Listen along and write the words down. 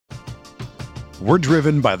We're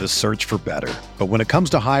driven by the search for better. But when it comes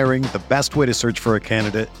to hiring, the best way to search for a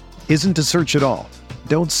candidate isn't to search at all.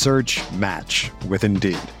 Don't search, match with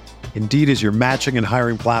Indeed. Indeed is your matching and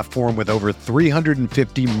hiring platform with over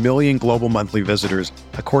 350 million global monthly visitors,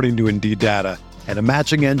 according to Indeed data, and a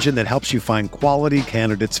matching engine that helps you find quality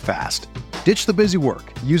candidates fast. Ditch the busy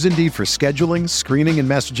work. Use Indeed for scheduling, screening, and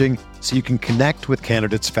messaging so you can connect with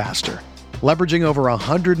candidates faster. Leveraging over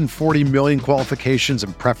 140 million qualifications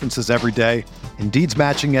and preferences every day, Indeed's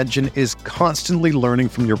matching engine is constantly learning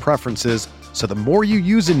from your preferences, so the more you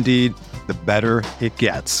use Indeed, the better it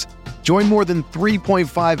gets. Join more than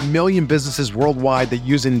 3.5 million businesses worldwide that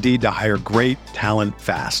use Indeed to hire great talent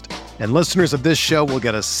fast. And listeners of this show will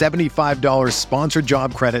get a $75 sponsored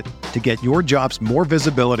job credit to get your jobs more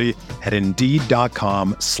visibility at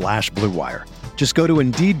Indeed.com/Blue Wire. Just go to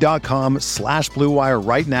Indeed.com/Blue Wire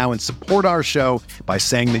right now and support our show by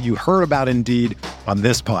saying that you heard about Indeed on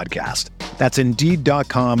this podcast. That's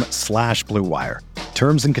Indeed.com/Blue Wire.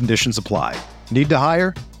 Terms and conditions apply. Need to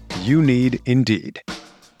hire? You need Indeed.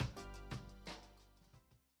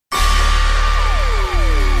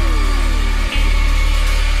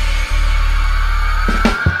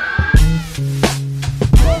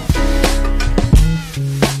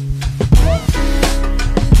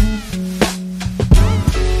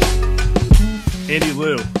 Andy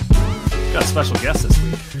Lou, got a special guest this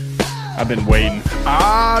week. I've been waiting.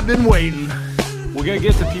 We're going to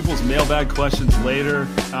get to people's mailbag questions later.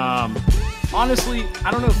 Honestly,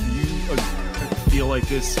 I don't know if you feel like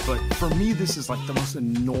this, but for me, this is like the most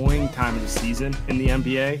annoying time of the season in the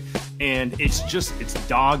NBA. And it's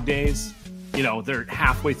dog days. You know, they're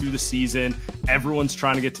halfway through the season. Everyone's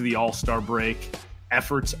trying to get to the All-Star break.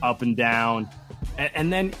 Efforts up and down.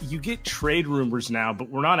 And then you get trade rumors now, but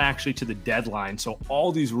we're not actually to the deadline. So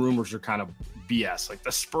all these rumors are kind of BS. Like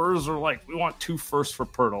the Spurs are like, we want 2 firsts for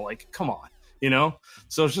Pirtle. Like, come on, you know?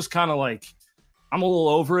 So it's just kind of like, I'm a little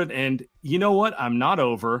over it. And you know what? I'm not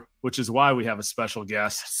over, which is why we have a special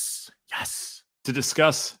guest. Yes. To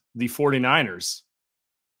discuss the 49ers,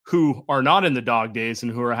 who are not in the dog days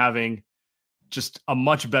and who are having just a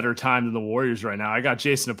much better time than the Warriors right now. I got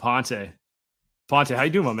Jason Aponte. Aponte, how you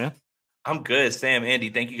doing, my man? I'm good, Sam,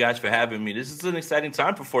 Andy. Thank you guys for having me. This is an exciting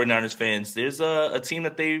time for 49ers fans. There's a team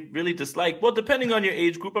that they really dislike. Well, depending on your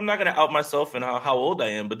age group, I'm not going to out myself and how old I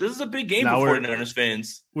am, but this is a big game for 49ers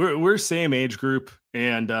fans. We're same age group,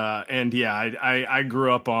 and yeah, I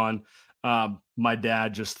grew up on my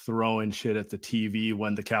dad just throwing shit at the TV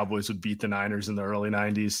when the Cowboys would beat the Niners in the early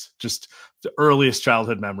 90s. Just the earliest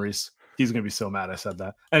childhood memories. He's going to be so mad I said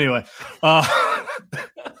that. Anyway,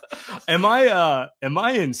 am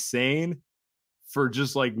I insane for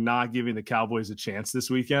just like not giving the Cowboys a chance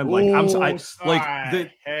this weekend? Like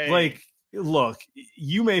look,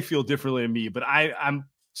 you may feel differently than me, but I'm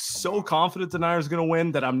so confident the Niners are going to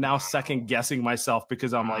win that I'm now second guessing myself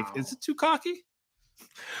because I'm like, is it too cocky?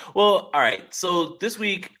 Well, all right. So this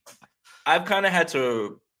week I've kind of had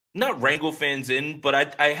to not wrangle fans in, but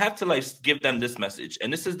I have to like give them this message.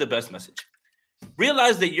 And this is the best message.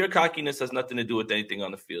 Realize that your cockiness has nothing to do with anything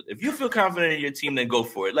on the field. If you feel confident in your team, then go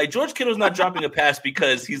for it. Like George Kittle's not dropping a pass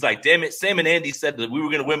because he's like, damn it, Sam and Andy said that we were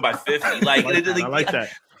going to win by 50. Like, I like that.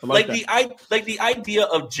 The idea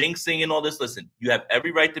of jinxing and all this. Listen, you have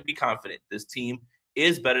every right to be confident. This team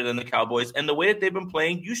is better than the Cowboys, and the way that they've been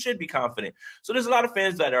playing, you should be confident. So there's a lot of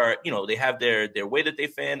fans that are, they have their way that they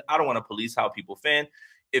fan. I don't want to police how people fan.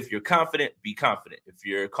 If you're confident, be confident. If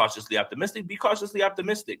you're cautiously optimistic, be cautiously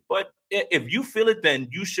optimistic. But if you feel it, then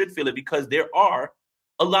you should feel it because there are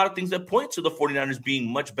a lot of things that point to the 49ers being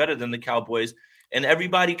much better than the Cowboys. And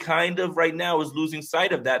everybody kind of right now is losing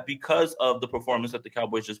sight of that because of the performance that the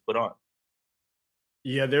Cowboys just put on.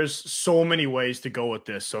 Yeah, there's so many ways to go with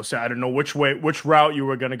this. So I don't know which route you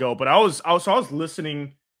were going to go. But I was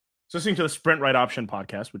listening to the Sprint Right Option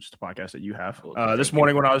podcast, which is the podcast that you have. This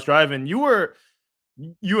morning when I was driving,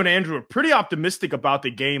 you and Andrew are pretty optimistic about the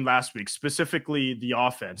game last week, specifically the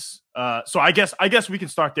offense. So I guess we can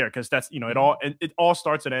start there because that's it all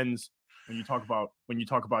starts and ends when you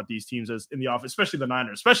talk about these teams as in the offense, especially the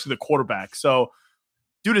Niners, especially the quarterback. So,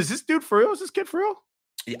 dude, is this dude for real? Is this kid for real?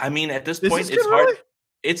 I mean, at this point, it's hard. Really?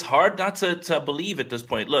 It's hard not to believe at this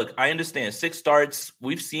point. Look, I understand 6 starts.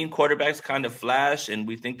 We've seen quarterbacks kind of flash, and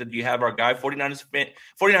we think that you have our guy.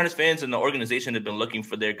 49ers fans and the organization have been looking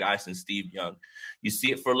for their guy since Steve Young. You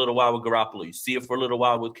see it for a little while with Garoppolo. You see it for a little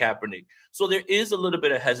while with Kaepernick. So there is a little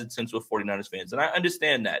bit of hesitance with 49ers fans, and I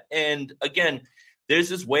understand that. And again, there's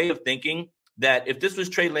this way of thinking that if this was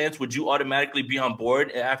Trey Lance, would you automatically be on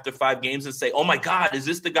board after 5 games and say, oh, my God, is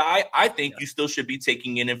this the guy? I think you still should be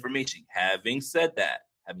taking in information. Having said that,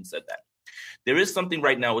 there is something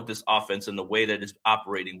right now with this offense and the way that it's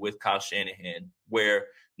operating with Kyle Shanahan, where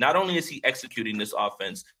not only is he executing this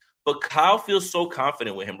offense, but Kyle feels so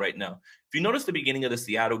confident with him right now. If you notice the beginning of the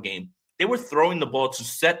Seattle game, they were throwing the ball to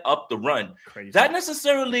set up the run. Crazy. That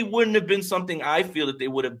necessarily wouldn't have been something I feel that they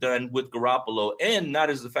would have done with Garoppolo, and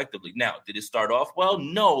not as effectively. Now, did it start off well?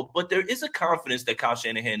 No, but there is a confidence that Kyle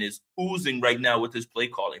Shanahan is oozing right now with his play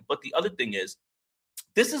calling. But the other thing is,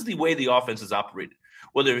 this is the way the offense is operated.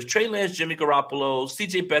 Whether it's Trey Lance, Jimmy Garoppolo,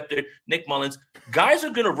 CJ Beathard, Nick Mullins, guys are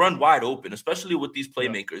going to run wide open, especially with these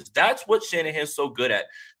playmakers. That's what Shanahan's so good at.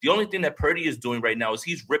 The only thing that Purdy is doing right now is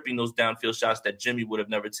he's ripping those downfield shots that Jimmy would have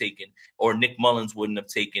never taken or Nick Mullins wouldn't have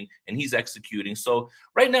taken, and he's executing. So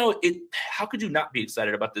right now, how could you not be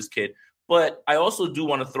excited about this kid? But I also do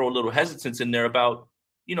want to throw a little hesitance in there about,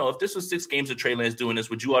 if this was 6 games of Trey Lance doing this,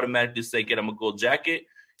 would you automatically say, get him a gold jacket?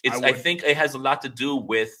 I think it has a lot to do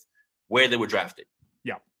with where they were drafted.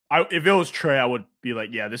 Yeah. If it was Trey, I would be like,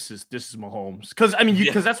 yeah, this is Mahomes.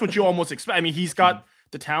 Because that's what you almost expect. I mean, he's got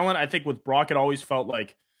the talent. I think with Brock, it always felt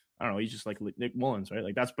like, I don't know, he's just like Nick Mullins, right?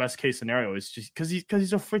 Like that's best case scenario. It's just because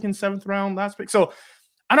he's a freaking 7th round last pick. So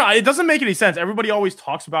I don't know. It doesn't make any sense. Everybody always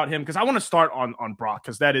talks about him because I want to start on Brock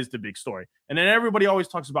because that is the big story. And then everybody always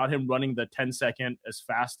talks about him running the 10-second as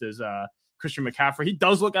fast as Christian McCaffrey. He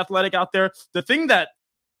does look athletic out there. The thing that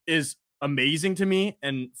is amazing to me,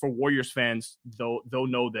 and for Warriors fans, they'll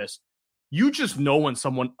know this. You just know when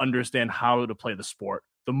someone understands how to play the sport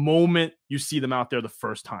the moment you see them out there the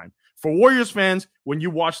first time. For Warriors fans, when you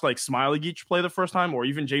watch like Smiley Geach play the first time, or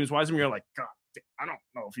even James Wiseman, you're like, God, I don't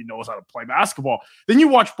know if he knows how to play basketball. Then you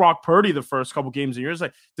watch Brock Purdy the first couple games and you're just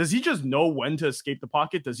like, does he just know when to escape the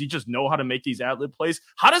pocket? Does he just know how to make these ad-lib plays?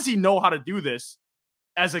 How does he know how to do this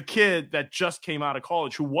as a kid that just came out of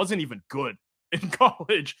college who wasn't even good in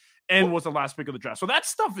college and was the last pick of the draft? So that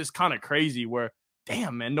stuff is kind of crazy where,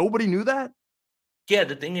 damn, man, nobody knew that. Yeah,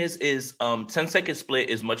 the thing is 10-second split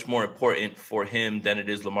is much more important for him than it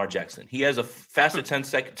is Lamar Jackson. He has a faster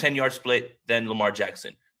 10-yard split than Lamar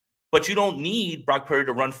Jackson. But you don't need Brock Purdy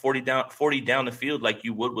to run 40 down the field like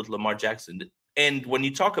you would with Lamar Jackson. And when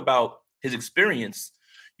you talk about his experience,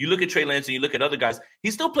 you look at Trey Lance and you look at other guys,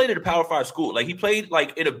 he still played at a Power 5 school. Like he played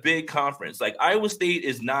like in a big conference. Like Iowa State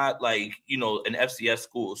is not like, an FCS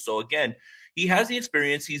school. So again, he has the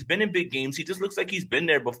experience. He's been in big games. He just looks like he's been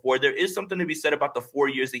there before. There is something to be said about the 4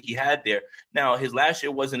 years that he had there. Now, his last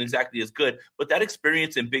year wasn't exactly as good, but that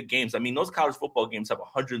experience in big games, I mean, those college football games have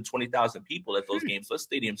 120,000 people at those games. Those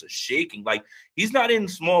stadiums are shaking. Like he's not in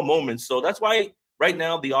small moments. So that's why right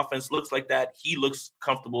now the offense looks like that. He looks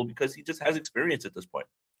comfortable because he just has experience at this point.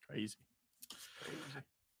 Crazy.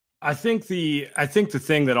 I think the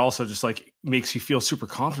thing that also just like makes you feel super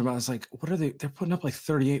confident about is like, what are they? They're putting up like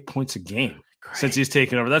 38 points a game since he's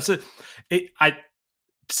taken over. That's it.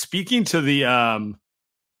 Speaking to the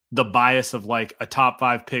bias of like a top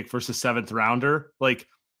 5 pick versus 7th rounder. Like,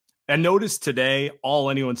 I noticed today,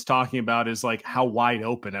 all anyone's talking about is like how wide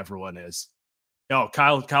open everyone is.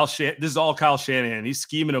 Kyle this is all Kyle Shanahan. He's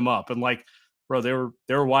scheming them up, and like, bro, they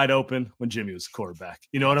were wide open when Jimmy was the quarterback.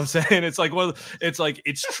 You know what I'm saying? It's like, well,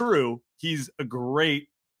 it's true. He's a great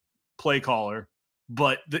play caller,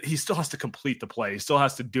 but he still has to complete the play. He still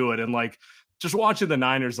has to do it. And like, just watching the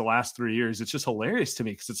Niners the last 3 years, it's just hilarious to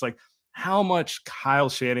me because it's like how much Kyle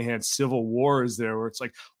Shanahan civil war is there where it's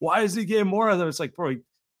like, why is he getting more of them? It's like, bro,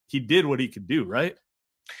 he did what he could do, right?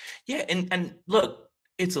 Yeah, and look,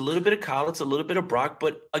 it's a little bit of Kyle, it's a little bit of Brock,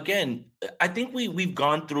 but again, I think we've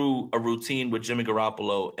gone through a routine with Jimmy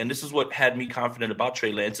Garoppolo, and this is what had me confident about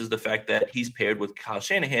Trey Lance is the fact that he's paired with Kyle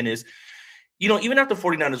Shanahan is, even after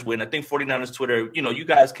 49ers win, I think 49ers Twitter, you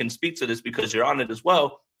guys can speak to this because you're on it as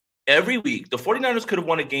well. Every week, the 49ers could have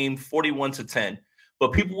won a game 41-10,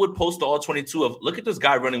 but people would post all 22 of, look at this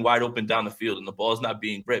guy running wide open down the field and the ball's not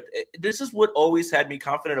being ripped. This is what always had me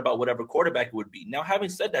confident about whatever quarterback it would be. Now, having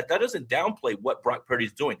said that, that doesn't downplay what Brock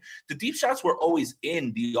Purdy's doing. The deep shots were always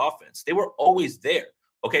in the offense. They were always there,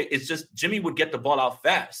 okay? It's just Jimmy would get the ball out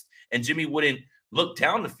fast, and Jimmy wouldn't look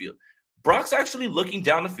down the field. Brock's actually looking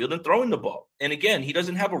down the field and throwing the ball. And again, he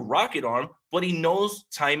doesn't have a rocket arm, but he knows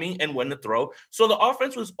timing and when to throw. So the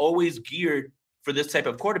offense was always geared for this type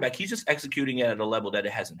of quarterback. He's just executing it at a level that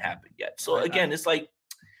it hasn't happened yet. So again, it's like,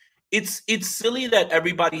 it's silly that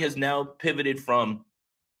everybody has now pivoted from,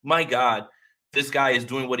 my God, this guy is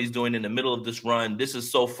doing what he's doing in the middle of this run. This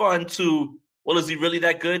is so fun to, well, is he really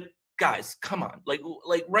that good? guys, come on. Like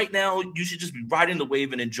right now, you should just be riding the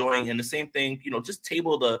wave and enjoying. And the same thing, just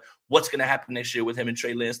table the what's going to happen next year with him and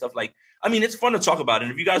Trey Lance stuff. Like, I mean, it's fun to talk about it.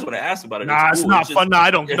 And if you guys want to ask about it, it's not fun. No, I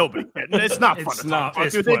don't. Nobody. It's not fun to talk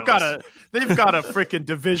about. Dude, they've got a freaking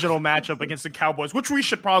divisional matchup against the Cowboys, which we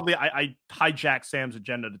should probably. I hijacked Sam's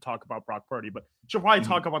agenda to talk about Brock Purdy, but should probably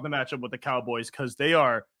talk about the matchup with the Cowboys because they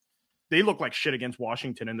look like shit against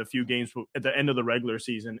Washington in the few games at the end of the regular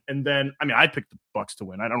season. And then, I mean, I picked the Bucs to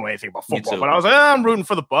win. I don't know anything about football, but I was like, I'm rooting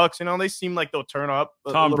for the Bucs. They seem like they'll turn up.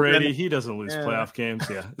 Tom Brady, he doesn't lose playoff games.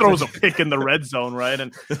 Yeah, throws a pick in the red zone, right?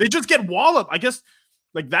 And they just get walloped. I guess,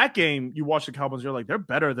 like that game, you watch the Cowboys, you're like, they're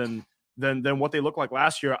better than what they looked like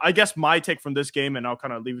last year. I guess my take from this game, and I'll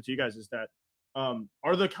kind of leave it to you guys, is that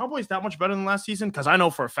are the Cowboys that much better than last season? Because I know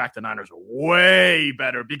for a fact the Niners are way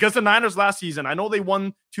better. Because the Niners last season, I know they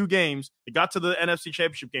won 2 games. They got to the NFC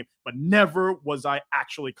Championship game, but never was I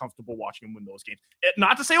actually comfortable watching them win those games.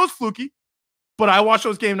 Not to say it was fluky, but I watched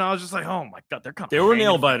those games and I was just like, oh my God, they're coming. They were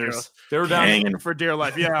nail biters. They were hanging for dear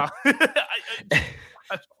life. Yeah.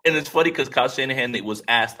 And it's funny because Kyle Shanahan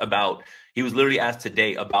he was literally asked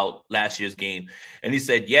today about last year's game. And he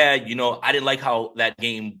said, yeah, I didn't like how that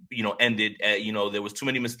game, ended. There was too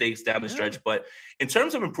many mistakes down the stretch. But in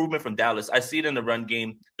terms of improvement from Dallas, I see it in the run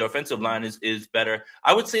game. The offensive line is better.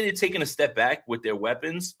 I would say they're taking a step back with their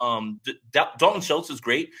weapons. Dalton Schultz is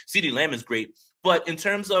great. CeeDee Lamb is great. But in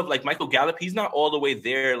terms of like Michael Gallup, he's not all the way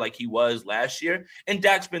there like he was last year. And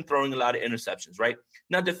Dak's been throwing a lot of interceptions, right?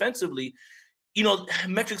 Now, defensively,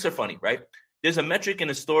 metrics are funny, right? There's a metric and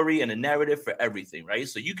a story and a narrative for everything, right?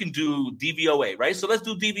 So you can do DVOA, right? So let's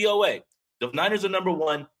do DVOA. The Niners are number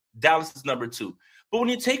 1. Dallas is number 2. But when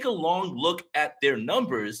you take a long look at their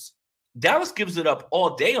numbers, Dallas gives it up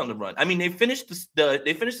all day on the run. I mean, they finished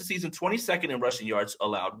the season 22nd in rushing yards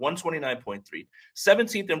allowed, 129.3,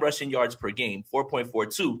 17th in rushing yards per game,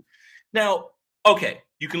 4.42. Now, okay,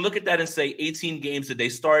 you can look at that and say 18 games did they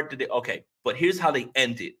start? Okay, but here's how they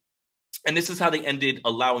ended. And this is how they ended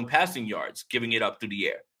allowing passing yards, giving it up through the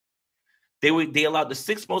air. They allowed the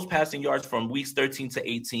 6th most passing yards from weeks 13 to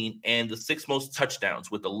 18 and the 6th most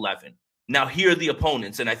touchdowns with 11. Now, here are the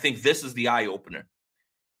opponents, and I think this is the eye-opener.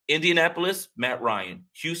 Indianapolis, Matt Ryan.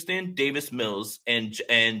 Houston, Davis Mills and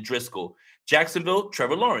Driscoll. Jacksonville,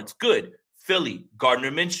 Trevor Lawrence. Good. Philly,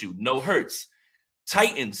 Gardner Minshew. No Hurts.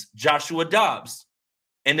 Titans, Joshua Dobbs.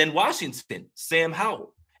 And then Washington, Sam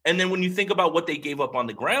Howell. And then when you think about what they gave up on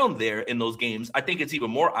the ground there in those games, I think it's even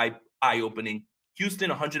more eye-opening. Houston,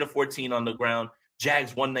 114 on the ground.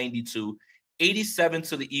 Jags, 192. 87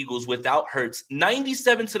 to the Eagles without Hurts.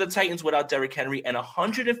 97 to the Titans without Derrick Henry. And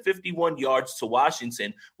 151 yards to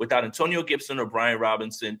Washington without Antonio Gibson or Brian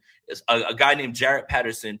Robinson. A guy named Jarrett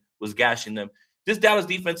Patterson was gashing them. This Dallas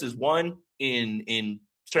defense is one in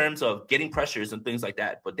terms of getting pressures and things like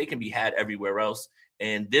that, but they can be had everywhere else.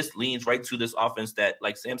 And this leans right to this offense that,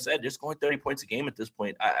 like Sam said, they're scoring 30 points a game at this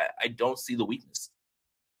point. I don't see the weakness.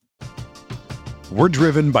 We're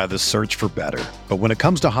driven by the search for better. But when it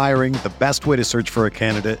comes to hiring, the best way to search for a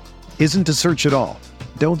candidate isn't to search at all.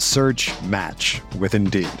 Don't search, match with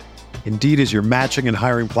Indeed. Indeed is your matching and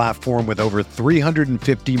hiring platform with over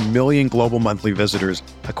 350 million global monthly visitors,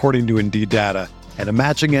 according to Indeed data, and a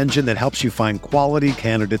matching engine that helps you find quality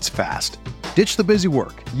candidates fast. Ditch the busy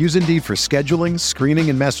work. Use Indeed for scheduling, screening,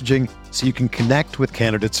 and messaging so you can connect with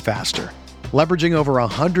candidates faster. Leveraging over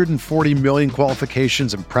 140 million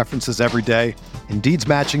qualifications and preferences every day, Indeed's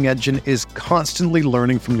matching engine is constantly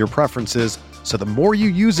learning from your preferences, so the more you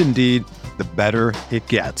use Indeed, the better it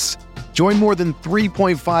gets. Join more than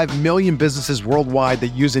 3.5 million businesses worldwide that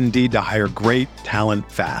use Indeed to hire great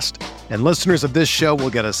talent fast. And listeners of this show will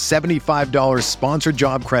get a $75 sponsored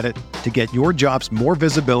job credit to get your jobs more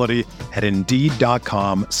visibility at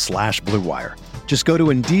Indeed.com/Blue Wire. Just go to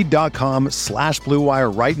Indeed.com/Blue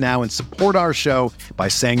Wire right now and support our show by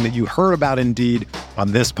saying that you heard about Indeed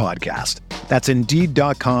on this podcast. That's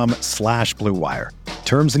Indeed.com/Blue Wire.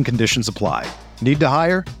 Terms and conditions apply. Need to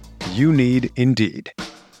hire? You need Indeed.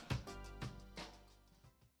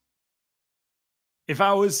 If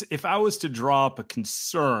I was to draw up a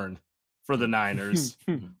concern for the Niners,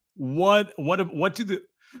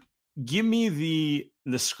 give me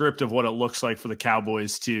the script of what it looks like for the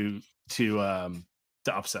Cowboys to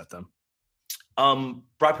upset them.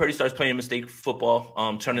 Brock Purdy starts playing mistake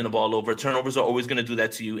football, turning the ball over. Turnovers are always going to do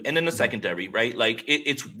that to you. And then the secondary, right? Like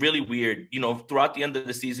it's really weird. Throughout the end of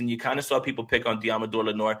the season, you kind of saw people pick on Diamador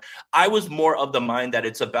Lenore. I was more of the mind that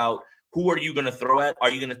it's about who are you going to throw at? Are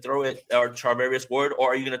you going to throw at Charvarius Ward, or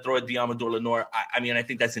are you going to throw at Diamador Lenore? I mean, I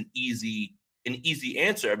think that's an easy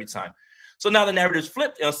answer every time. So now the narrative's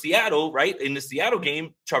flipped on Seattle, right? In the Seattle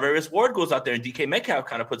game, Charvarius Ward goes out there and DK Metcalf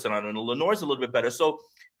kind of puts it on, and Lenore's a little bit better. So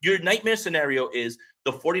your nightmare scenario is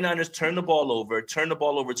the 49ers turn the ball over,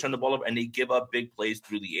 and they give up big plays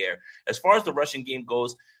through the air. As far as the rushing game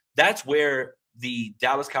goes, that's where the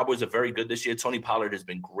Dallas Cowboys are very good this year. Tony Pollard has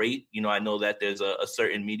been great. You know, I know that there's a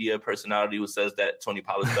certain media personality who says that Tony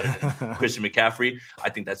Pollard's better than Christian McCaffrey. I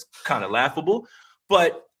think that's kind of laughable.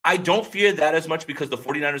 But I don't fear that as much because the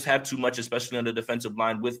 49ers have too much, especially on the defensive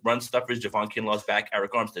line with run stuffers. Javon Kinlaw's back.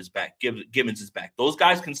 Eric Armstead's back. Gibbons is back. Those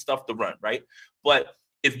guys can stuff the run, right? But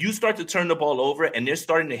if you start to turn the ball over and they're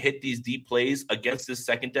starting to hit these deep plays against this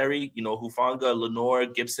secondary, you know, Hufanga, Lenore,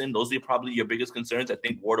 Gibson, those are probably your biggest concerns. I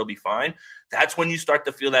think Ward will be fine. That's when you start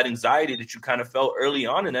to feel that anxiety that you kind of felt early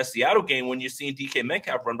on in that Seattle game when you're seeing DK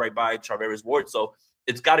Metcalf run right by Charvarius Ward. So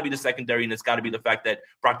it's got to be the secondary, and it's got to be the fact that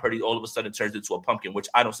Brock Purdy all of a sudden turns into a pumpkin, which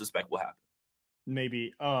I don't suspect will happen.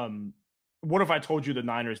 Maybe. What if I told you the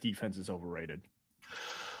Niners defense is overrated?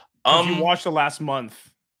 You watched the last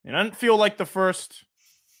month, and it doesn't feel like the first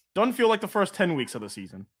 10 weeks of the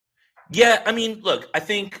season. Yeah, I mean, look, I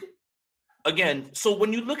think, again, so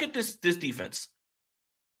when you look at this defense,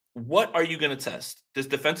 what are you going to test? This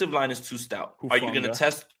defensive line is too stout. Are you going to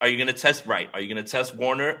test right? Are you going to test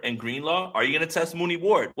Warner and Greenlaw? Are you going to test Mooney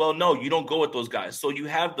Ward? Well, no, you don't go with those guys. So you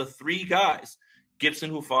have the three guys,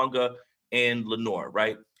 Gibson, Hufanga, and Lenore,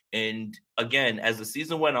 right? And again, as the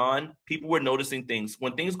season went on, people were noticing things.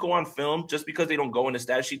 When things go on film, just because they don't go in the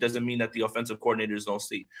stat sheet doesn't mean that the offensive coordinators don't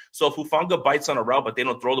see. So if Hufanga bites on a route, but they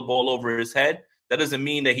don't throw the ball over his head, that doesn't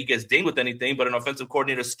mean that he gets dinged with anything, but an offensive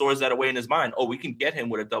coordinator stores that away in his mind. Oh, we can get him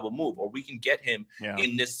with a double move, or we can get him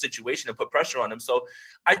in this situation and put pressure on him. So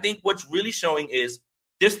I think what's really showing is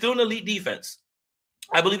there's still an elite defense.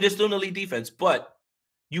 I believe there's still an elite defense, but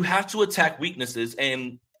you have to attack weaknesses,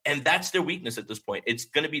 and that's their weakness at this point. It's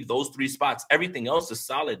going to be those three spots. Everything else is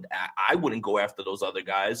solid. I wouldn't go after those other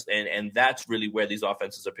guys, and that's really where these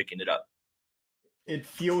offenses are picking it up. It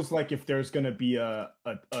feels like if there's going to be a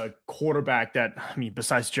quarterback that, I mean,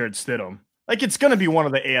 besides Jared Stidham, like it's going to be one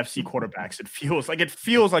of the AFC quarterbacks. It feels like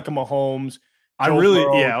a Mahomes. I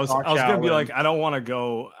was going to be like, I don't want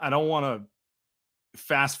to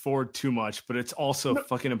fast forward too much, but it's also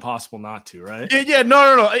fucking impossible not to, right? Yeah,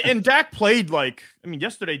 no. And Dak played like, I mean,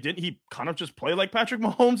 yesterday didn't he kind of just play like Patrick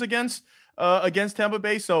Mahomes against Tampa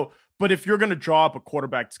Bay? So, but if you're going to draw up a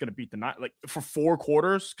quarterback that's going to beat the night like for 4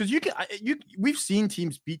 quarters, because we've seen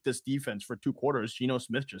teams beat this defense for 2 quarters. Geno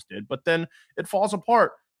Smith just did, but then it falls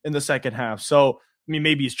apart in the second half. So, I mean,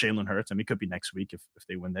 maybe it's Jalen Hurts. I mean, it could be next week if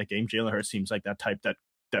they win that game. Jalen Hurts seems like that type that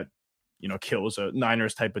kills a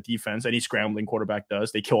Niners type of defense. Any scrambling quarterback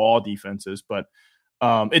does. They kill all defenses, but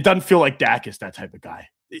it doesn't feel like Dak is that type of guy.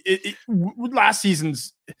 Last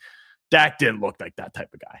season's Dak didn't look like that type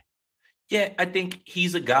of guy. Yeah, I think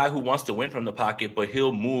he's a guy who wants to win from the pocket, but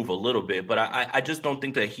he'll move a little bit. But I just don't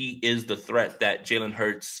think that he is the threat that Jalen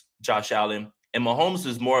Hurts, Josh Allen, and Mahomes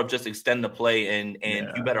is more of just extend the play, and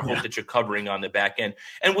you better hope that you're covering on the back end.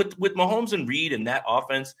 And with Mahomes and Reed and that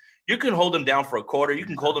offense, you can hold them down for a quarter. You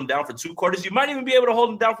can hold them down for 2 quarters. You might even be able to hold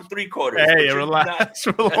them down for 3 quarters. Hey, relax.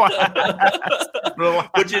 But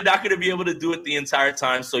you're not going to be able to do it the entire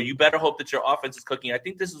time. So you better hope that your offense is cooking. I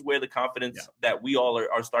think this is where the confidence that we all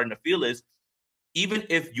are starting to feel is, even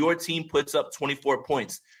if your team puts up 24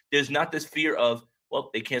 points, there's not this fear of, well,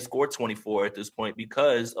 they can't score 24 at this point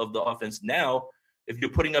because of the offense. Now, if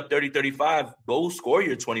you're putting up 30, 35, go score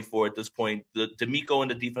your 24 at this point. D'Amico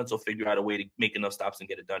and the defense will figure out a way to make enough stops and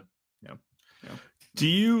get it done. Yeah. Do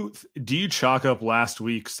you chalk up last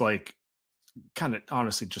week's, like, kind of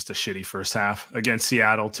honestly just a shitty first half against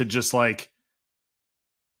Seattle to just like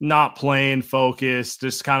not playing focus,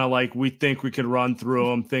 just kind of like we think we could run through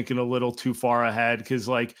them, thinking a little too far ahead? Because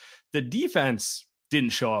like the defense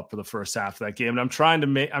didn't show up for the first half of that game. And I'm trying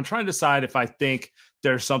to decide if I think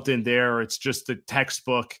there's something there, or it's just the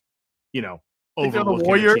textbook, overlooking the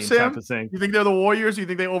Warriors, type of thing. You think they're the Warriors? You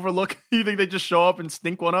think they overlook? You think they just show up and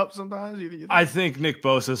stink one up sometimes? I think Nick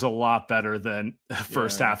Bosa is a lot better than the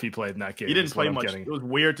first half he played in that game. He didn't play much. It was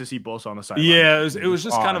weird to see Bosa on the side. Yeah, it was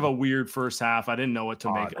just kind of a weird first half. I didn't know what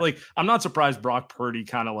to make. Like, I'm not surprised Brock Purdy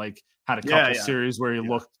kind of like had a couple series where he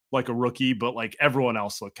looked like a rookie, but like everyone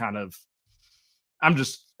else looked kind of. I don't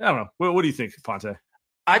know. What do you think, Ponte?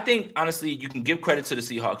 I think, honestly, you can give credit to the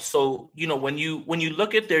Seahawks. So, when you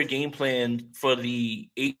look at their game plan for the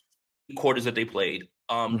 8 quarters that they played,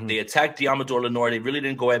 They attacked Diamador Lenore. They really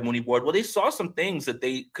didn't go at Mooney Ward. Well, they saw some things that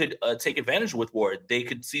they could take advantage of with Ward. They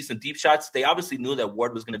could see some deep shots. They obviously knew that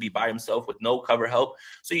Ward was going to be by himself with no cover help.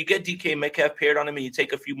 So you get DK Metcalf paired on him and you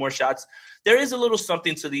take a few more shots. There is a little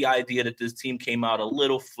something to the idea that this team came out a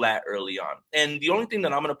little flat early on. And the only thing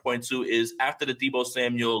that I'm going to point to is after the Deebo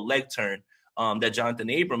Samuel leg turn that Jonathan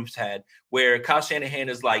Abrams had, where Kyle Shanahan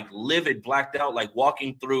is like livid, blacked out, like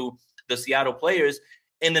walking through the Seattle players.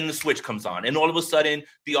 And then the switch comes on. And all of a sudden,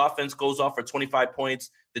 the offense goes off for 25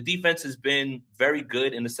 points. The defense has been very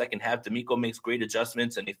good in the second half. D'Amico makes great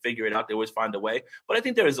adjustments, and they figure it out. They always find a way. But I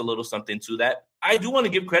think there is a little something to that. I do want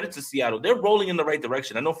to give credit to Seattle. They're rolling in the right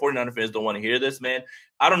direction. I know 49er fans don't want to hear this, man.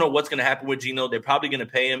 I don't know what's going to happen with Geno. They're probably going to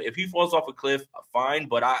pay him. If he falls off a cliff, fine.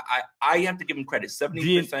 But I have to give him credit.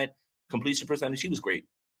 70% completion percentage. He was great.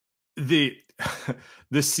 The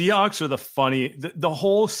Seahawks are the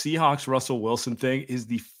whole Seahawks Russell Wilson thing is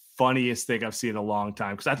the funniest thing I've seen in a long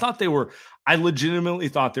time, because I legitimately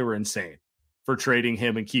thought they were insane for trading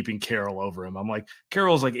him and keeping Carroll over him. I'm like,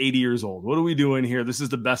 Carroll's like 80 years old. What are we doing here? This is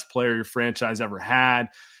the best player your franchise ever had.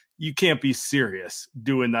 You can't be serious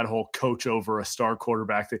doing that whole coach over a star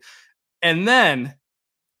quarterback thing. And then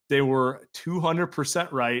they were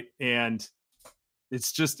 200% right, and it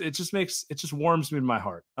just warms me in my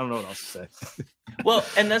heart. I don't know what else to say. Well,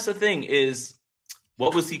 and that's the thing is,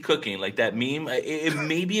 what was he cooking? Like that meme?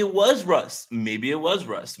 Maybe it was Russ. Maybe it was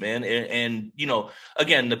Russ, man. And you know,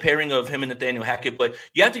 again, the pairing of him and Nathaniel Hackett. But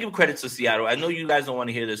you have to give credit to Seattle. I know you guys don't want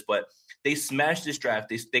to hear this, but they smashed this draft.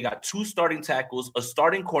 They got 2 starting tackles, a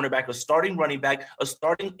starting cornerback, a starting running back, a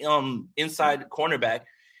starting inside cornerback.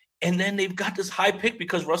 And then they've got this high pick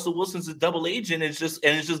because Russell Wilson's a double agent. It's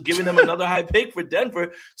just giving them another high pick for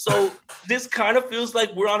Denver. So this kind of feels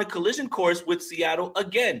like we're on a collision course with Seattle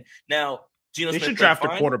again. Now, Geno Smith should draft a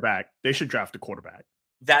quarterback. They should draft a quarterback.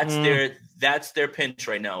 That's their pinch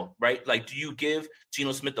right now, right? Like, do you give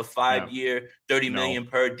Geno Smith a 5-year, $30 million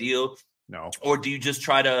per deal? No. Or do you just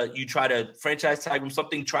try to franchise tag him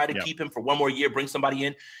something, try to keep him for one more year, bring somebody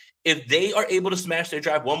in? If they are able to smash their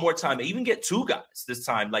drive one more time, and even get 2 guys this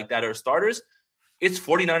time like that are starters, it's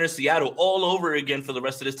 49ers Seattle all over again for the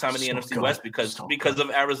rest of this time in the NFC West because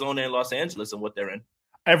of Arizona and Los Angeles and what they're in.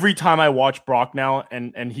 Every time I watch Brock now,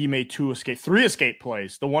 and he made 3 escape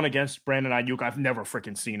plays. The one against Brandon Ayuk, I've never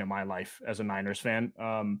freaking seen in my life as a Niners fan.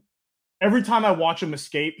 Every time I watch him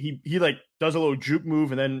escape, he like does a little juke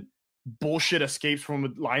move and then bullshit escapes from a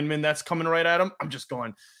lineman that's coming right at him. I'm just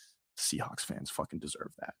going, Seahawks fans fucking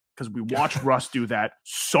deserve that, because we watched Russ do that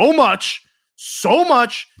so much.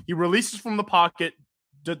 He releases from the pocket,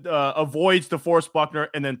 avoids DeForest Buckner,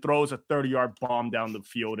 and then throws a 30-yard bomb down the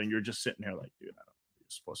field, and you're just sitting there like, dude, I don't know what you're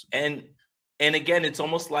supposed to do. And again, it's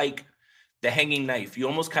almost like the hanging knife. You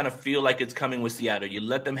almost kind of feel like it's coming with Seattle. You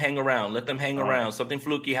let them hang around, something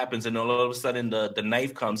fluky happens, and all of a sudden the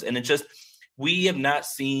knife comes. And we have not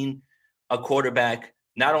seen a quarterback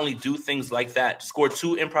not only do things like that, score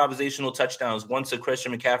 2 improvisational touchdowns, one to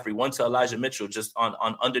Christian McCaffrey, one to Elijah Mitchell, just on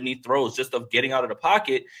underneath throws, just of getting out of the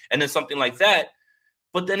pocket, and then something like that.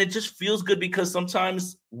 But then it just feels good because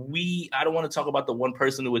sometimes I don't want to talk about the one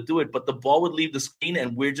person who would do it, but the ball would leave the screen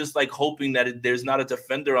and we're just like hoping that there's not a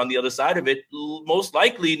defender on the other side of it. Most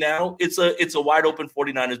likely now it's a wide open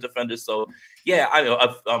 49ers defender. So yeah,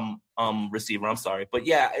 receiver, I'm sorry. But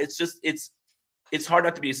yeah, it's hard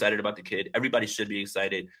not to be excited about the kid. Everybody should be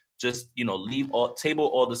excited. Just, table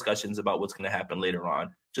all discussions about what's going to happen later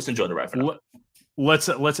on. Just enjoy the ride.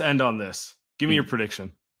 Let's end on this. Give me your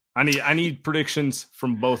prediction. I need predictions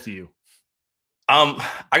from both of you. I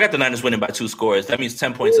got the Niners winning by 2 scores. That means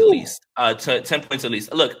 10 points at least. 10 points at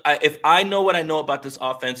least. Look, if I know what I know about this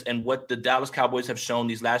offense and what the Dallas Cowboys have shown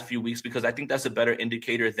these last few weeks, because I think that's a better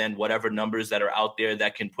indicator than whatever numbers that are out there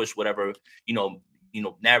that can push whatever,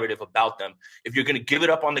 narrative about them. If you're going to give it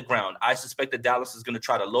up on the ground, I suspect that Dallas is going to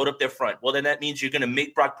try to load up their front. Well, then that means you're going to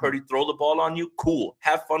make Brock Purdy throw the ball on you. Cool.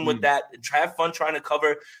 Have fun with that. Have fun trying to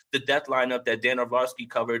cover the death lineup that Dan Orlovsky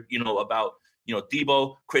covered, about,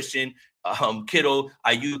 Debo, Christian, Kittle,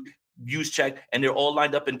 Ayuk, Juszczyk, and they're all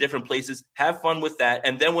lined up in different places. Have fun with that.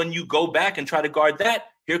 And then when you go back and try to guard that,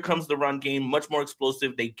 here comes the run game, much more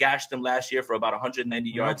explosive. They gashed them last year for about 190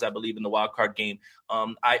 yards, I believe, in the wild card game.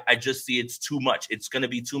 I just see it's too much. It's going to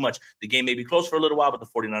be too much. The game may be close for a little while, but the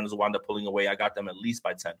 49ers will wind up pulling away. I got them at least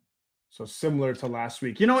by 10. So similar to last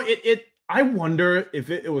week. I wonder if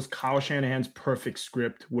it was Kyle Shanahan's perfect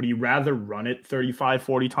script. Would he rather run it 35,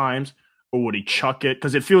 40 times, or would he chuck it?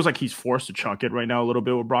 Because it feels like he's forced to chuck it right now a little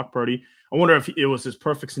bit with Brock Purdy. I wonder if it was his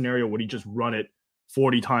perfect scenario. Would he just run it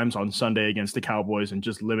 40 times on Sunday against the Cowboys and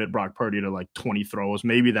just limit Brock Purdy to like 20 throws.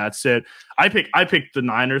 Maybe that's it. I picked the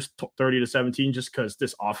Niners 30-17 just because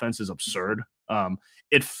this offense is absurd.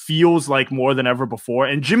 It feels like more than ever before.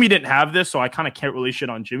 And Jimmy didn't have this, so I kind of can't really shit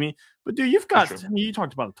on Jimmy. But dude, you've got, I mean, you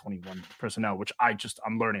talked about the 21 personnel, which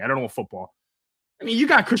I'm learning. I don't know football. I mean, you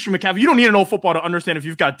got Christian McCaffrey. You don't need to know football to understand if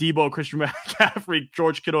you've got Debo, Christian McCaffrey,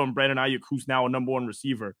 George Kittle, and Brandon Ayuk, who's now a number one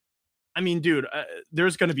receiver. I mean, dude,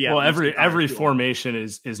 there's going to be every formation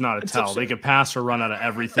is not a tell. Absurd. They can pass or run out of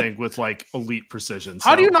everything with like elite precision.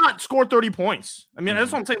 How do you not score 30 points? I mean,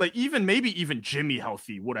 that's what I'm saying. Like maybe even Jimmy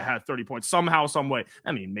healthy would have had 30 points somehow, some way.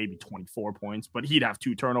 I mean, maybe 24 points, but he'd have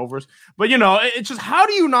 2 turnovers. But it's just, how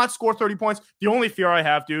do you not score 30 points? The only fear I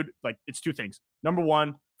have, dude, like it's 2 things. Number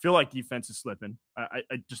one, feel like defense is slipping. I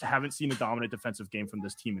just haven't seen a dominant defensive game from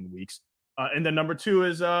this team in weeks. And then number 2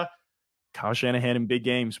 is Kyle Shanahan in big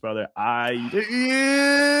games, brother. Andy, you're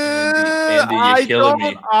killing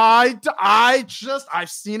me. I've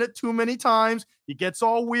seen it too many times. He gets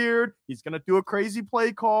all weird. He's gonna do a crazy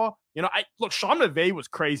play call. Sean McVay was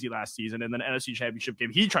crazy last season in the NFC Championship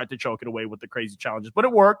game. He tried to choke it away with the crazy challenges, but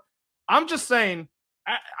it worked. I'm just saying,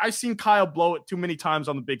 I've seen Kyle blow it too many times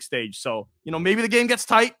on the big stage. So, maybe the game gets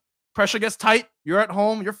tight, pressure gets tight. You're at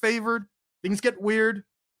home, you're favored. Things get weird.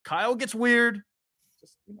 Kyle gets weird.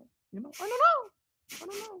 Just, I don't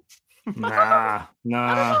know.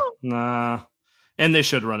 Nah. And they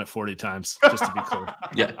should run it 40 times, just to be clear.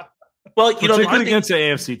 Yeah. Well, particularly against the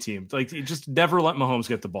AFC team, like you just never let Mahomes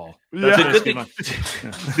get the ball.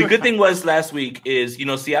 The good thing was last week is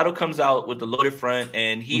Seattle comes out with the loaded front,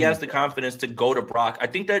 and he has the confidence to go to Brock. I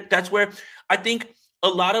think that's where I think a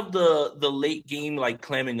lot of the late game like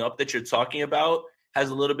clamming up that you're talking about has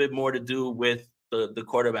a little bit more to do with the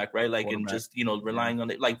quarterback, right? Like, and just, relying on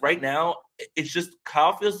it. Like right now, it's just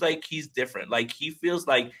Kyle feels like he's different. Like he feels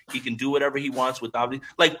like he can do whatever he wants without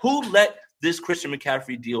like who let this Christian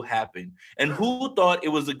McCaffrey deal happen, and who thought it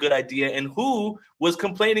was a good idea, and who was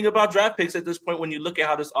complaining about draft picks at this point when you look at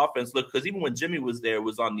how this offense looked, because even when Jimmy was there, it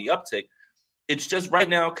was on the uptick. It's just right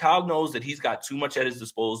now, Kyle knows that he's got too much at his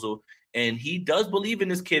disposal, and he does believe in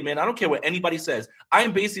this kid, man. I don't care what anybody says. I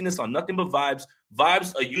am basing this on nothing but vibes.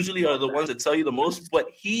 Vibes are usually the ones that tell you the most, but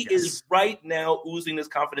he is right now oozing this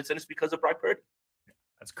confidence, and it's because of Brock Purdy.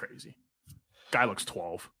 That's crazy. Guy looks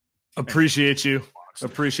 12. Appreciate you,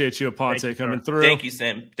 Aponte, coming through. Thank you,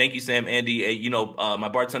 Sam. Andy, my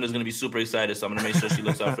bartender's going to be super excited, so I'm going to make sure she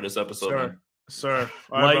looks out for this episode. Sir.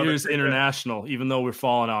 Light years international, even though we're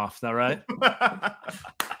falling off. Is that right? Dude,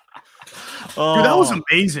 that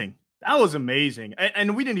was amazing.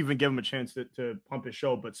 And we didn't even give him a chance to pump his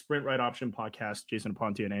show, but Sprint Right Option Podcast, Jason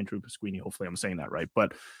Aponte and Andrew Pasquini. Hopefully I'm saying that right.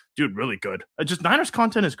 But, dude, really good. Just Niners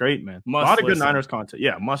content is great, man. A lot of good Niners content.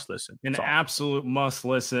 Yeah, must listen. An absolute must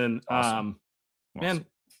listen. Awesome. Man,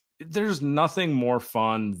 there's nothing more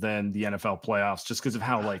fun than the NFL playoffs just because of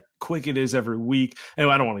how like quick it is every week.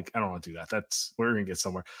 Anyway, I don't want to do that. We're going to get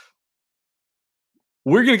somewhere.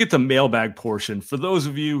 We're going to get the mailbag portion. For those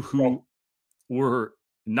of you who were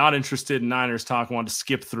not interested in Niners talk, want to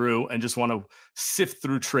skip through and just want to sift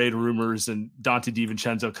through trade rumors and Dante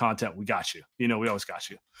DiVincenzo content, we got you. We always got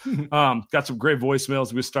you. Got some great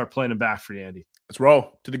voicemails. We'll start playing them back for you, Andy. Let's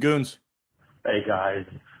roll to the goons. Hey, guys.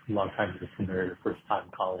 Long-time listener, first-time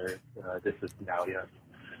caller. This is Nalia.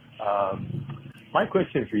 My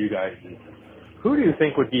question for you guys is, who do you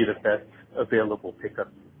think would be the best available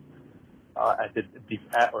pickup after the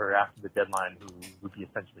deadline who would be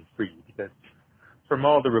essentially free? Because from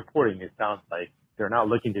all the reporting, it sounds like they're not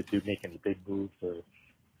looking to make any big moves or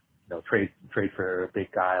trade for a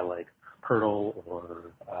big guy like Hurdle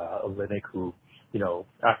or Olenek, who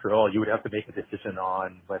after all, you would have to make a decision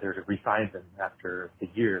on whether to re-sign them after the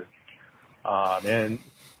year. And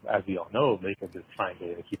as we all know, Lakers is trying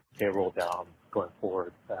to keep the payroll down going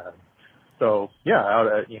forward. Out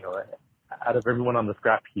of everyone on the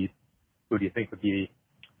scrap heap, who do you think would be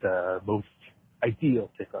the most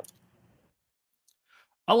ideal pickup?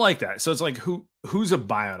 I like that. So it's like, who's a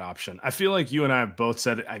buyout option? I feel like you and I have both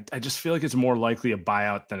said it. I just feel like it's more likely a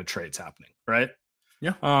buyout than a trade's happening, right?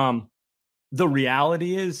 Yeah. The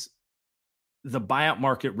reality is the buyout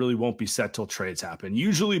market really won't be set till trades happen.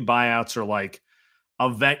 Usually buyouts are like a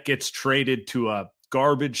vet gets traded to a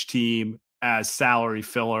garbage team as salary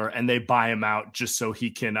filler and they buy him out just so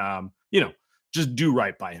he can, just do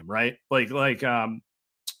right by him. Right. Like a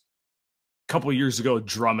couple of years ago,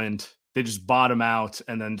 Drummond, they just bought him out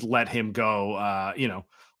and then let him go,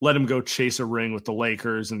 let him go chase a ring with the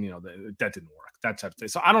Lakers. And, that didn't work, that type of thing.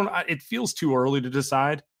 So it feels too early to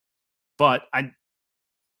decide. But I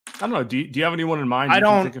don't know. Do you have anyone in mind?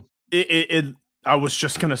 I was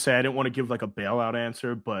just going to say, I didn't want to give like a bailout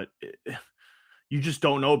answer, but you just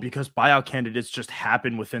don't know because buyout candidates just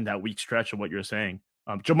happen within that week stretch of what you're saying.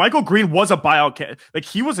 JaMychal Green was a buyout candidate. Like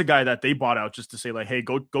he was a guy that they bought out just to say like, hey,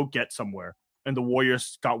 go get somewhere. And the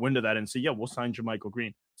Warriors got wind of that and say, yeah, we'll sign JaMychal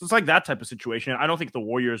Green. So it's like that type of situation. I don't think the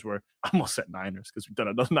Warriors were, I almost said Niners because we've done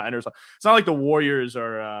enough Niners. It's not like the Warriors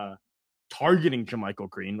are targeting JaMychal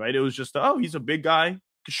Green, right? It was just, oh, he's a big guy,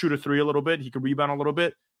 could shoot a three a little bit. He could rebound a little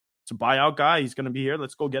bit. It's a buyout guy. He's going to be here.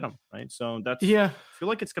 Let's go get him, right? So that's I feel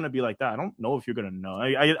like it's going to be like that. I don't know if you're going to know.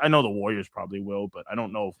 I know the Warriors probably will, but I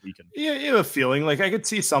don't know if we can. Yeah, you have a feeling like I could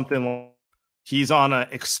see something. Like he's on an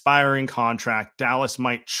expiring contract. Dallas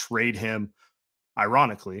might trade him,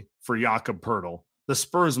 ironically, for Jakob Poeltl. The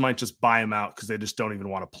Spurs might just buy him out because they just don't even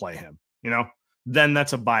want to play him. Then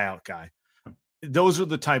that's a buyout guy. Those are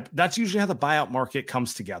the type. That's usually how the buyout market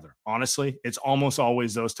comes together. Honestly, it's almost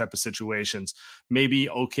always those type of situations. Maybe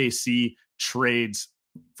OKC trades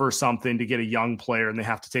for something to get a young player and they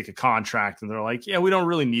have to take a contract and they're like, yeah, we don't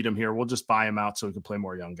really need him here. We'll just buy him out so we can play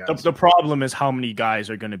more young guys. The problem is how many guys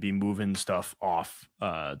are going to be moving stuff off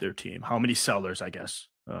their team. How many sellers, I guess,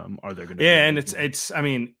 are there going to be? Yeah, and it's. I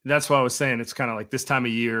mean, that's what I was saying. It's kind of like this time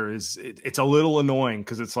of year it's a little annoying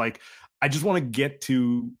because it's like I just want to get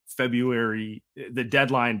to February. The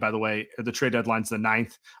deadline, by the way, the trade deadline's the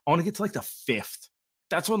 9th. I want to get to like the 5th.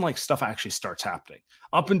 That's when like stuff actually starts happening.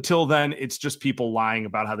 Up until then, it's just people lying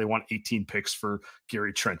about how they want 18 picks for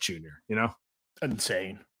Gary Trent Jr.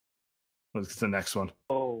 Insane. What's the next one?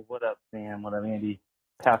 Oh, what up, Sam? What up, Andy?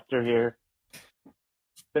 Pastor here.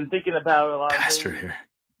 Been thinking about a lot of Pastor things. here.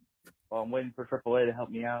 Well, I'm waiting for AAA to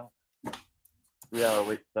help me out. 3-hour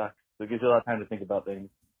wait sucks. So it gives you a lot of time to think about things.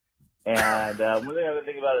 And one thing I've been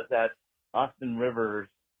thinking about is that Austin Rivers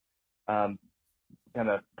kind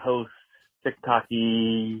of post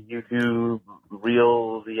TikTok-y, YouTube,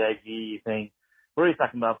 Reels, the IG thing, where he's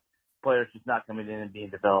talking about players just not coming in and being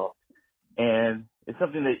developed. And it's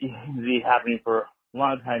something that seems to be happening for a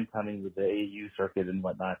long time coming with the AAU circuit and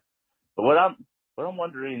whatnot. But what I'm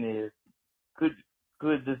wondering is, could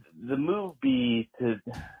the move be to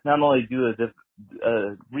not only do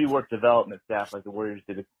a rework development staff like the Warriors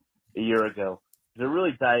did a year ago, to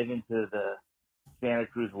really dive into the Santa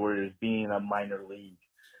Cruz Warriors being a minor league,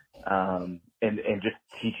 and just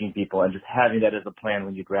teaching people and just having that as a plan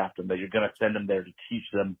when you draft them, that you're going to send them there to teach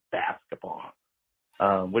them basketball.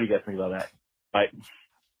 What do you guys think about that?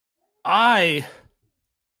 I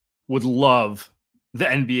would love the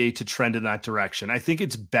NBA to trend in that direction. I think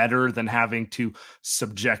it's better than having to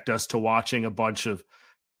subject us to watching a bunch of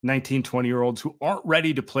 19, 20-year-olds who aren't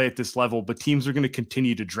ready to play at this level, but teams are going to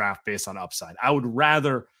continue to draft based on upside. I would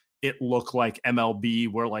rather it look like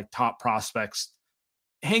MLB where like top prospects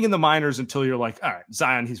hang in the minors until you're like, all right,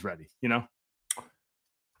 Zion, he's ready,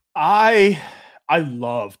 I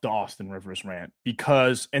love the Austin Rivers rant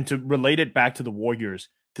because, and to relate it back to the Warriors,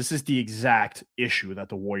 this is the exact issue that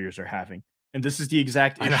the Warriors are having. And this is the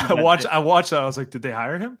exact issue. I watched that. I was like, did they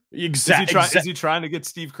hire him? Exactly. Is he trying to get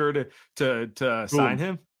Steve Kerr to sign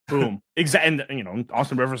him? Boom. Exactly. And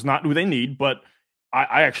Austin Rivers not who they need, but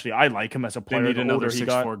I like him as a player. They need another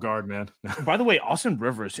 6'4" guard, man. By the way, Austin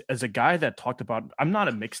Rivers, as a guy that talked about, I'm not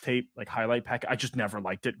a mixtape like highlight pack. I just never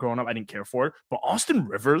liked it growing up. I didn't care for it. But Austin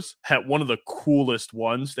Rivers had one of the coolest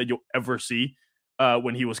ones that you'll ever see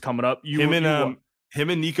when he was coming up. Him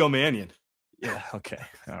and Nico Mannion. Yeah. Okay.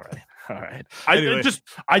 All right. Anyway.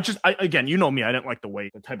 I again, you know me. I didn't like the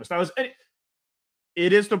way the type of style.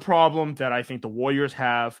 It is the problem that I think the Warriors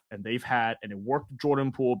have and they've had, and it worked with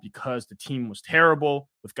Jordan Poole because the team was terrible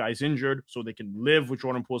with guys injured, so they can live with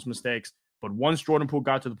Jordan Poole's mistakes. But once Jordan Poole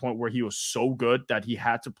got to the point where he was so good that he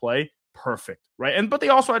had to play, perfect, right? But they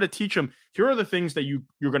also had to teach him, here are the things that you're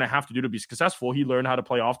going to have to do to be successful. He learned how to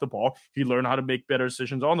play off the ball. He learned how to make better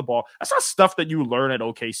decisions on the ball. That's not stuff that you learn at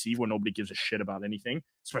OKC where nobody gives a shit about anything,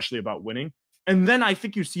 especially about winning. And then I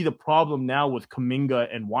think you see the problem now with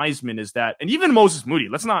Kuminga and Wiseman is that, and even Moses Moody,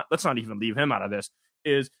 let's not even leave him out of this,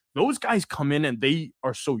 is those guys come in and they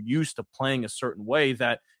are so used to playing a certain way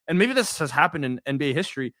that, and maybe this has happened in NBA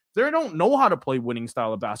history, they don't know how to play winning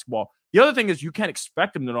style of basketball. The other thing is you can't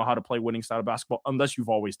expect them to know how to play winning style of basketball unless you've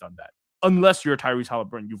always done that. Unless you're Tyrese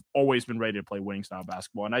Halliburton, you've always been ready to play winning style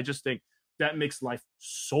basketball. And I just think that makes life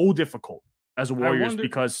so difficult as a Warriors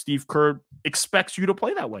because Steve Kerr expects you to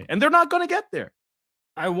play that way, and they're not going to get there.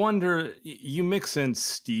 I wonder, you mix in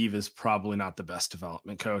Steve is probably not the best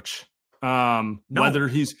development coach. Whether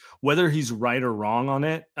he's right or wrong on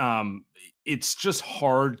it, it's just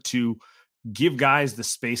hard to give guys the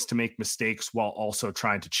space to make mistakes while also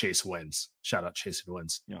trying to chase wins. Shout out chasing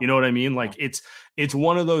wins. Yeah. You know what I mean? Like it's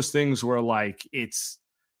one of those things where like it's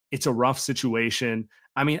It's a rough situation.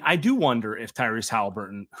 I mean, I do wonder if Tyrese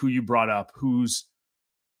Halliburton, who you brought up,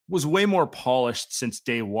 was way more polished since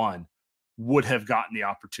day one, would have gotten the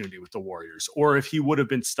opportunity with the Warriors, or if he would have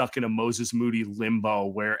been stuck in a Moses Moody limbo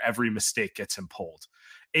where every mistake gets him pulled.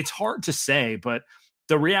 It's hard to say, but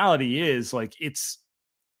the reality is, like,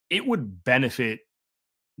 it would benefit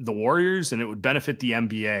the Warriors and it would benefit the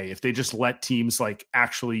NBA if they just let teams like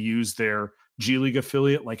actually use their G League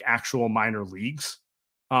affiliate like actual minor leagues.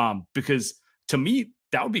 Because to me,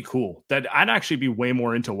 that would be cool. That I'd actually be way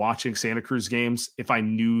more into watching Santa Cruz games if I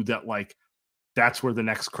knew that like that's where the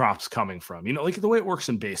next crop's coming from. You know, like the way it works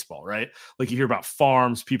in baseball, right? Like you hear about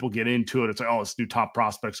farms, people get into it. It's like, oh, it's new top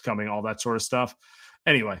prospects coming, all that sort of stuff.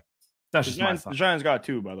 Anyway, that's just my thought. The Giants got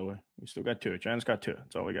 2, by the way. We still got 2. Giants got 2.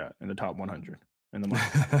 That's all we got in the top 100 in the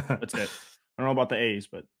month. That's it. I don't know about the A's,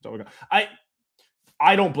 but that's all we got.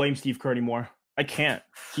 I don't blame Steve Kerr anymore. I can't.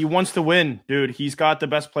 He wants to win, dude. He's got the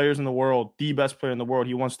best players in the world, the best player in the world.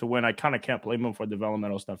 He wants to win. I kind of can't blame him for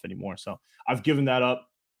developmental stuff anymore. So I've given that up.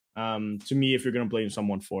 To me, if you're gonna blame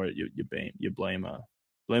someone for it, you blame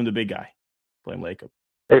the big guy. Blame Lacob.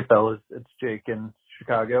 Hey fellas, it's Jake in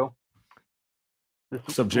Chicago.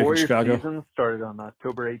 What's up, Jake in Chicago? Season started on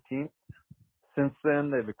October 18th. Since then,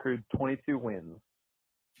 they've accrued 22 wins.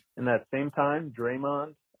 In that same time,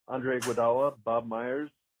 Draymond, Andre Iguodala, Bob Myers,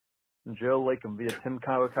 and Joe Lacob via Tim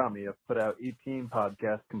Kawakami have put out 18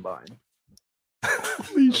 podcasts combined.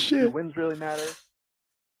 Holy shit! Do wins really matter?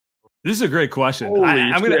 This is a great question.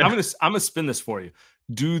 I'm gonna spin this for you.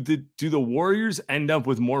 Do the Warriors end up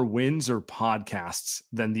with more wins or podcasts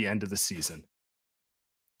than the end of the season?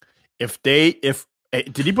 Did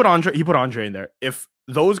he put Andre? He put Andre in there. If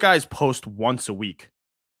those guys post once a week,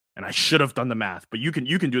 and I should have done the math, but you can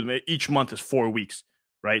do them. Each month is 4 weeks,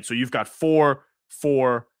 right? So you've got 4,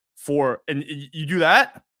 and you do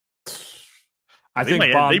that. I think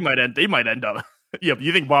they might end up. Yeah, but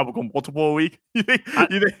you think Bob will go multiple a week?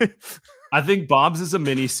 I think Bob's is a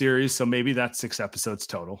mini series, so maybe that's 6 episodes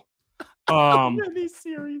total. Mini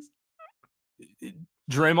series.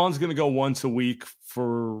 Draymond's going to go once a week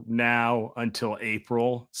for now until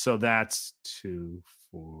April, so that's 2,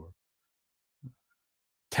 4,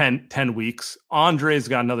 10 weeks. Andre's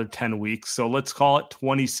got another 10 weeks, so let's call it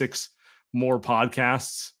 26 more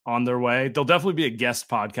podcasts on their way. There'll definitely be a guest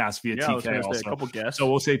podcast via TK also. A couple guests. So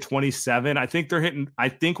we'll say 27. I think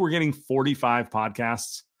we're getting 45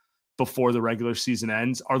 podcasts before the regular season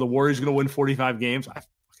ends. Are the Warriors going to win 45 games? I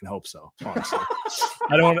fucking hope so, honestly.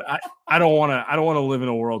 I don't want to live in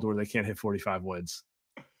a world where they can't hit 45 wins.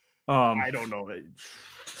 I don't know.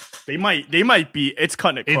 They might be. It's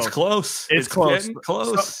cutting it close. It's close. Getting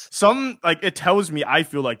close. Some like it tells me I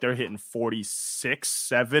feel like they're hitting 46,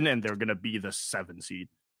 7, and they're gonna be the 7 seed,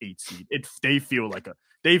 8 seed. They feel like a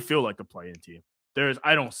play-in team.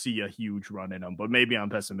 I don't see a huge run in them, but maybe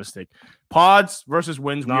I'm pessimistic. Pods versus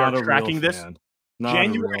wins. We are tracking this.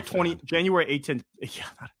 January 18th. Yeah,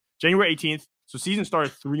 January 18th. So season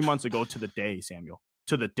started 3 months ago to the day, Samuel.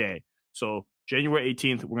 To the day. So January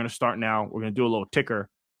 18th, we're gonna start now. We're gonna do a little ticker.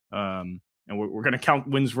 And we're going to count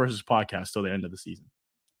wins versus podcast till the end of the season.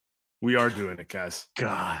 We are doing it, guys.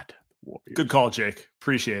 God. Warriors. Good call, Jake.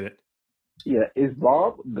 Appreciate it. Yeah. Is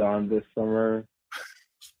Bob gone this summer?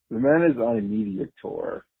 The man is on a media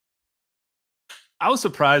tour. I was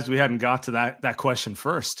surprised we hadn't got to that question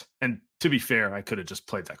first. And to be fair, I could have just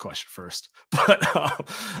played that question first. But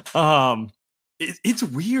it's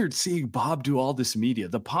weird seeing Bob do all this media.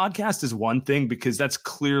 The podcast is one thing because that's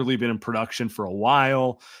clearly been in production for a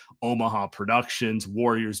while. Omaha Productions,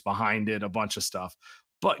 Warriors behind it, a bunch of stuff.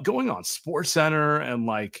 But going on SportsCenter and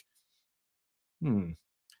like,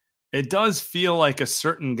 it does feel like a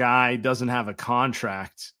certain guy doesn't have a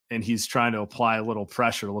contract and he's trying to apply a little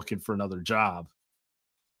pressure looking for another job.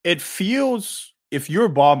 It feels, if you're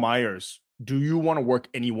Bob Myers, do you want to work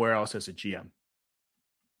anywhere else as a GM?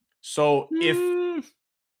 So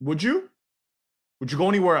would you go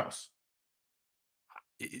anywhere else?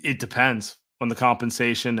 It depends on the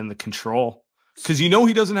compensation and the control. Because he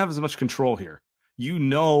doesn't have as much control here.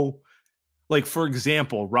 Like for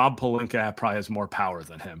example, Rob Pelinka probably has more power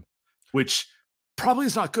than him, which probably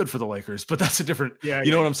is not good for the Lakers, but that's a different,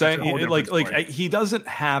 you know what I'm saying? He doesn't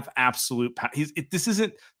have absolute power. This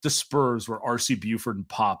isn't the Spurs where RC Buford and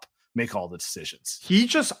Pop make all the decisions.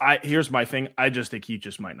 Here's my thing. I just think he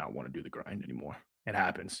just might not want to do the grind anymore. It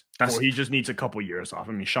happens. Or he just needs a couple years off.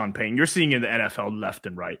 I mean, Sean Payton, you're seeing in the NFL left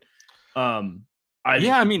and right.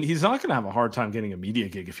 He's not going to have a hard time getting a media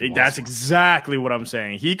gig if he wants. That's exactly what I'm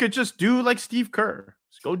saying. He could just do like Steve Kerr.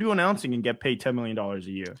 Just go do announcing and get paid $10 million a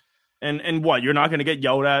year. And what? You're not going to get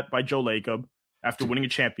yelled at by Joe Lacob after winning a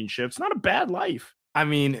championship. It's not a bad life. I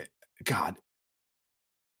mean, God,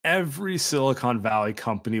 every Silicon Valley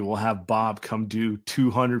company will have Bob come do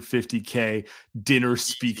 $250K dinner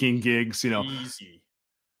speaking gigs, Easy.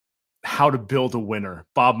 how to build a winner.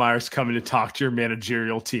 Bob Myers coming to talk to your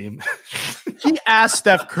managerial team. He asked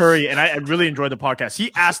Steph Curry, and I really enjoyed the podcast.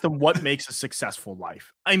 He asked him what makes a successful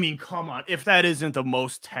life. I mean, come on. If that isn't the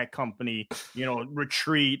most tech company,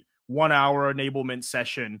 retreat, 1 hour enablement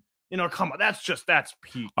session, come on. That's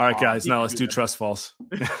peak. All right, guys. Now let's do trust falls.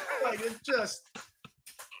 It's just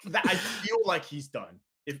that I feel like he's done.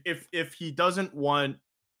 If he doesn't want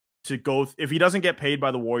to go, if he doesn't get paid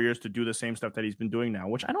by the Warriors to do the same stuff that he's been doing now,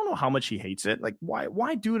 which I don't know how much he hates it. Like,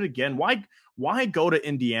 why do it again? Why go to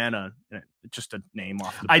Indiana? Just a name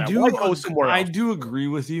off. I do agree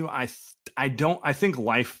with you. I think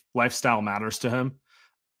lifestyle matters to him.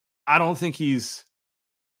 I don't think he's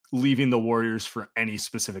leaving the Warriors for any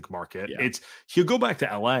specific market. Yeah. He'll go back to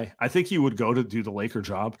LA. I think he would go to do the Laker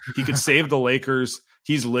job. He could save the Lakers.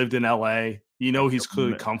 He's lived in LA. He's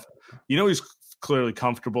clearly comfortable. He's clearly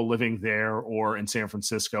comfortable living there or in San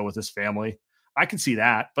Francisco with his family. I can see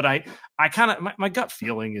that, but I kind of my gut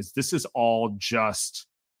feeling is this is all just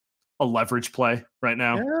a leverage play right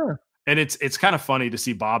now. Yeah. And it's kind of funny to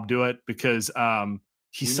see Bob do it because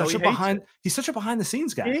he's such a behind the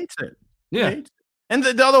scenes guy. He hates it. Yeah. He hates it. And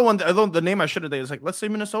the other one, the name I should have said is like, let's say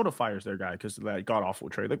Minnesota fires their guy because that god awful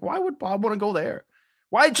trade. Like, why would Bob want to go there?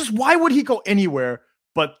 Why would he go anywhere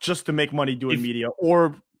but just to make money doing media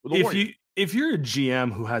or the Warriors? If you're a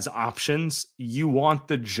GM who has options, you want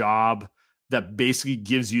the job that basically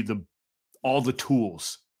gives you all the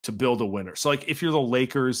tools to build a winner. So like if you're the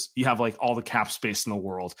Lakers, you have like all the cap space in the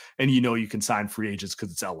world and you can sign free agents because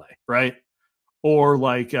it's LA, right? Or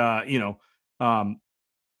like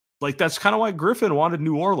like that's kind of why Griffin wanted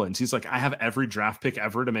New Orleans. He's like, I have every draft pick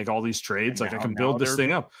ever to make all these trades. Like I can build this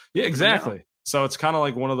thing up. Yeah, exactly. Yeah. So it's kind of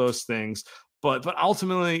like one of those things. But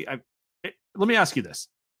ultimately, let me ask you this.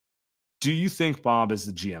 Do you think Bob is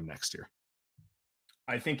the GM next year?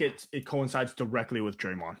 I think it coincides directly with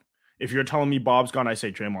Draymond. If you're telling me Bob's gone, I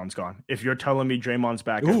say Draymond's gone. If you're telling me Draymond's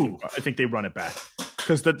back, I think they run it back.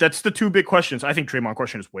 Because that's the two big questions. I think Draymond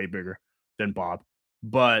question is way bigger than Bob.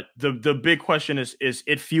 But the big question is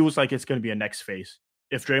it feels like it's going to be a next phase.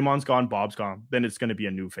 If Draymond's gone, Bob's gone, then it's going to be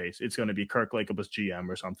a new phase. It's going to be Kirk Lakebus GM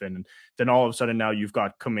or something. And then all of a sudden now you've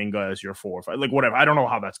got Kuminga as your 4 or 5. Like whatever. I don't know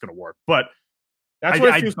how that's going to work. But that's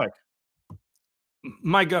what it feels like.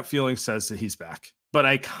 My gut feeling says that he's back. But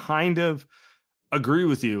I kind of agree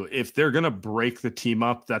with you. If they're going to break the team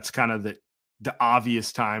up, that's kind of the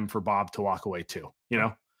obvious time for Bob to walk away too.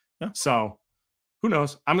 Yeah. So who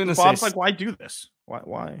knows? I'm going to say Bob's like, why do this?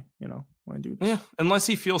 Why do this? Yeah, unless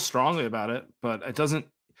he feels strongly about it, but it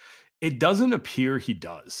doesn't appear he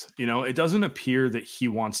does. It doesn't appear that he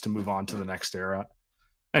wants to move on to the next era.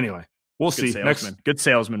 Anyway, we'll see. Good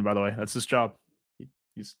salesman, by the way. That's his job.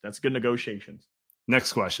 That's good negotiations.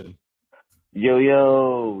 Next question.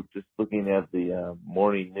 Yo, just looking at the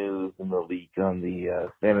morning news and the leak on the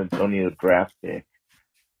San Antonio draft pick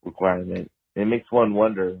requirement. It makes one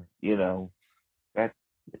wonder, is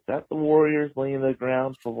that the Warriors laying the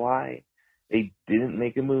ground for why they didn't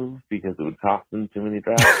make a move because it would cost them too many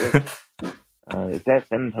draft picks? Is that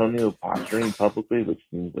San Antonio posturing publicly, which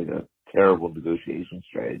seems like a terrible negotiation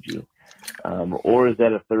strategy? Or is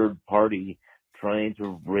that a third party trying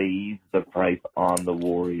to raise the price on the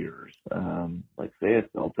Warriors? Like say a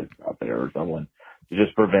Celtics out there or someone to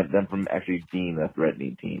just prevent them from actually being a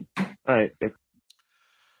threatening team. All right.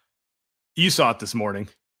 You saw it this morning.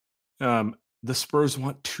 The Spurs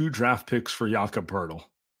want 2 draft picks for Jakob Poeltl.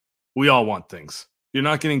 We all want things. You're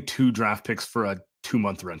not getting 2 draft picks for a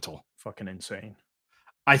 2-month rental. Fucking insane.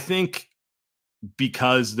 I think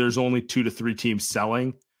because there's only 2 to 3 teams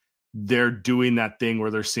selling, they're doing that thing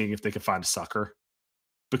where they're seeing if they can find a sucker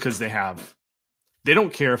because they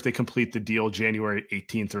don't care if they complete the deal January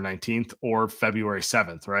 18th or 19th or February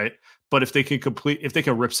 7th, right? But if they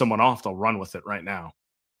can rip someone off, they'll run with it right now.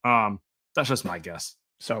 That's just my guess.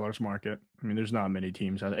 Seller's market. I mean, there's not many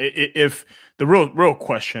teams. If the real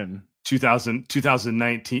question,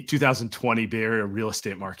 2019, 2020 Bay Area real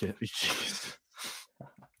estate market.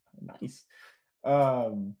 Nice.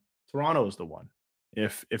 Toronto is the one.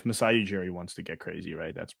 If Masai Ujiri wants to get crazy,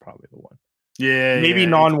 right? That's probably the one. Yeah, maybe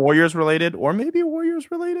non-Warriors related, or maybe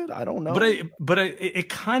Warriors related. I don't know. But it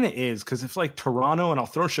kind of is because if like Toronto, and I'll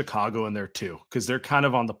throw Chicago in there too, because they're kind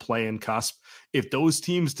of on the play-in cusp. If those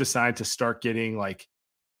teams decide to start getting like,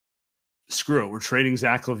 screw it, we're trading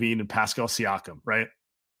Zach LaVine and Pascal Siakam, right?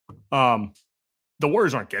 The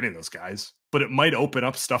Warriors aren't getting those guys, but it might open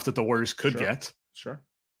up stuff that the Warriors could get. Sure.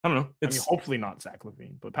 I don't know. Hopefully not Zach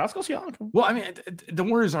LaVine, but Pascal Siakam. Well, I mean, the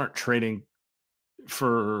Warriors aren't trading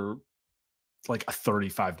for like a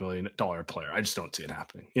 $35 million player. I just don't see it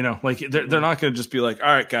happening. Like they're not going to just be like, all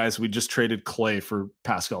right, guys, we just traded Clay for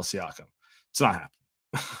Pascal Siakam. It's not happening.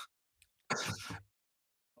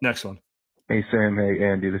 Next one. Hey, Sam. Hey,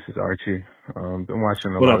 Andy. This is Archie. Been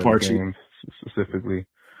watching a What lot up, of the Archie? games, specifically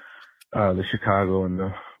the Chicago and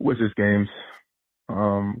the Wizards games.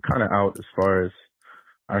 Kind of out as far as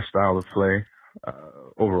our style of play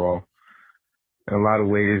overall. In a lot of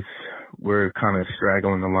ways, we're kind of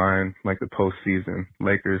straggling the line like the postseason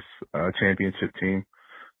Lakers championship team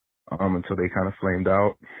until they kind of flamed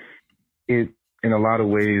out. It, in a lot of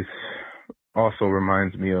ways, also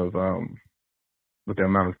reminds me of with the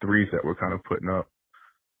amount of threes that we're kind of putting up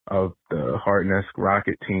of the Harden-esque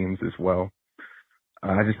Rocket teams as well.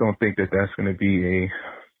 I just don't think that that's going to be a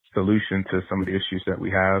solution to some of the issues that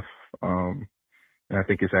we have. And I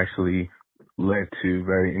think it's actually led to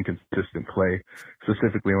very inconsistent play,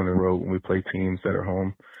 specifically on the road when we play teams that are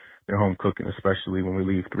home. They're home cooking, especially when we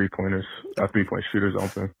leave three-point shooters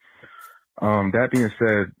open. That being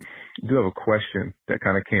said, I do have a question that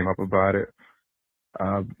kind of came up about it.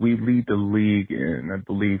 We lead the league in, I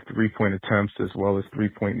believe, 3-point attempts as well as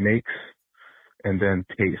 3-point makes, and then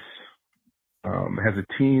pace. Has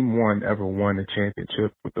a team ever won a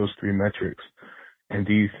championship with those three metrics? And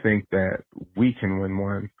do you think that we can win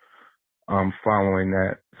one following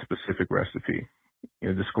that specific recipe?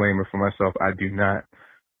 Disclaimer for myself, I do not,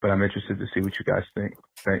 but I'm interested to see what you guys think.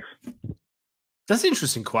 Thanks. That's an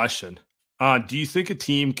interesting question. Do you think a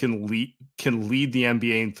team can lead the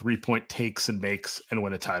NBA in 3-point takes and makes and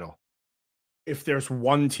win a title? If there's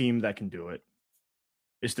one team that can do it,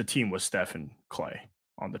 it's the team with Steph and Clay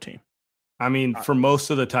on the team. I mean, for most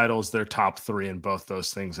of the titles, they're top 3 in both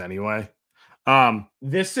those things anyway.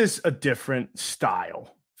 This is a different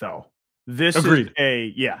style, though. Agreed.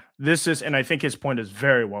 And I think his point is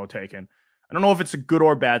very well taken. I don't know if it's a good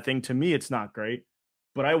or bad thing. To me, it's not great,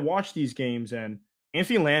 but I watch these games and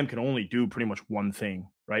Anthony Lamb can only do pretty much one thing,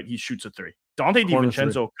 right? He shoots a 3. Dante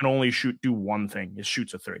DiVincenzo can only do one thing. He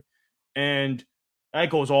shoots a 3. And that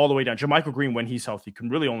goes all the way down. JaMychal Green, when he's healthy, can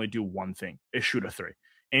really only do one thing, is shoot a 3.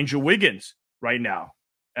 Andrew Wiggins, right now,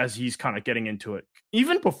 as he's kind of getting into it,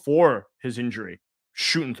 even before his injury,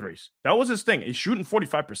 shooting 3s. That was his thing. He's shooting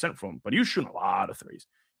 45% from him, but he was shooting a lot of 3s.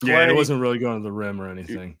 Clay, yeah, it wasn't really going to the rim or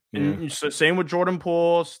anything. And same with Jordan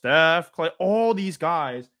Poole, Steph, Clay, all these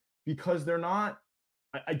guys, because they're not,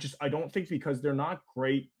 I don't think because they're not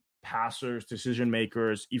great passers, decision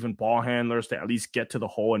makers, even ball handlers to at least get to the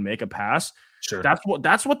hole and make a pass. Sure.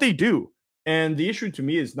 That's what they do. And the issue to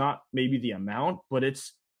me is not maybe the amount, but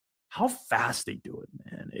it's how fast they do it,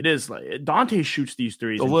 man. It is like Dante shoots these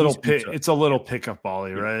 3s. It's a little pickup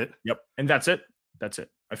volley, right? Yep. And that's it.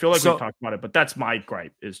 I feel like we talked about it, but that's my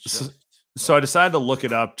gripe. So I decided to look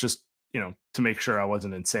it up just, to make sure I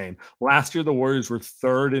wasn't insane. Last year, the Warriors were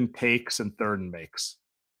 3rd in takes and 3rd in makes.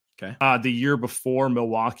 Okay. The year before,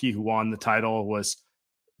 Milwaukee, who won the title, was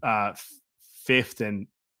 5th and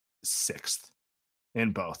 6th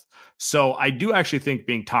in both. So I do actually think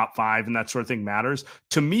being top 5 and that sort of thing matters.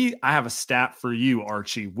 To me, I have a stat for you,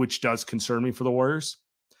 Archie, which does concern me for the Warriors.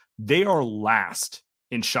 They are last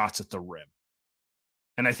in shots at the rim.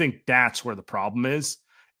 And I think that's where the problem is.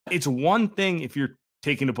 It's one thing if you're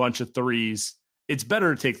taking a bunch of 3s. It's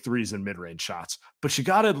better to take 3s than mid-range shots, but you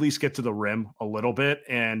got to at least get to the rim a little bit.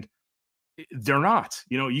 And they're not.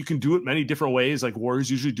 You can do it many different ways. Like Warriors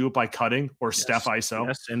usually do it by cutting or step ISO.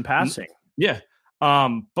 Yes, in passing. Yeah.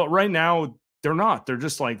 But right now they're not. They're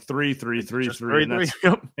just like 3, 3, 3, 3.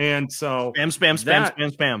 And so spam.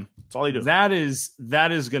 That's all they do. That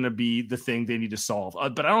is going to be the thing they need to solve.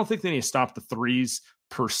 But I don't think they need to stop the 3s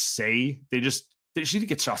per se. They just need to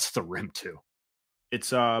get shots at the rim too.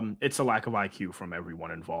 It's a lack of IQ from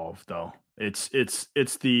everyone involved, though. It's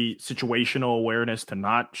the situational awareness to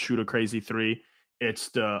not shoot a crazy 3. It's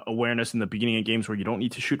the awareness in the beginning of games where you don't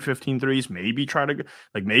need to shoot 15 threes. Maybe try to,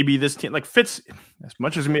 maybe this team, Fitz, as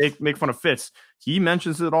much as we make fun of Fitz, he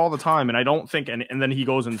mentions it all the time. And I don't think, and then he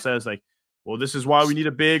goes and says, well, this is why we need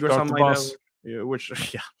a big or something like that.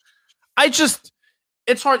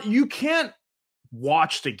 It's hard. You can't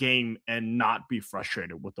watch the game and not be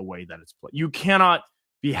frustrated with the way that it's played. You cannot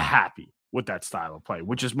be happy with that style of play,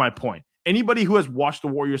 which is my point. Anybody who has watched the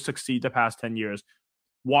Warriors succeed the past 10 years,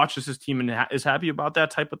 watches his team and is happy about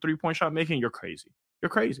that type of 3-point shot making, you're crazy. You're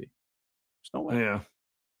crazy. There's no way. Yeah.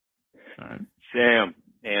 All right. Sam,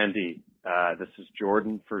 Andy, this is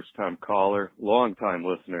Jordan, first-time caller, long-time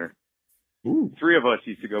listener. Ooh. 3 of us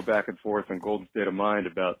used to go back and forth on Golden State of Mind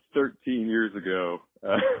about 13 years ago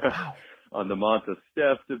on the Monta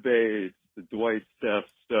Steph debate, the Dwight Steph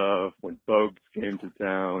stuff, when Bogues came to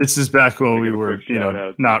town. This is back when we Give a were, quick shout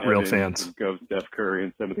out to not real Evans fans. and Go Steph Curry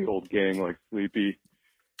and some of the old gang like Sleepy.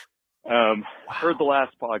 Heard the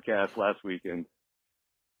last podcast last weekend.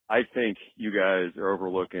 I think you guys are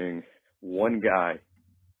overlooking one guy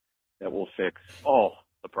that will fix all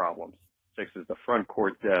the problems. Fixes the front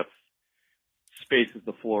court depth, spaces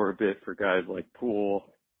the floor a bit for guys like Poole.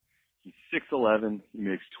 He's 6'11". He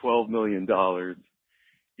makes $12 million.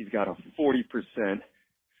 He's got a 40%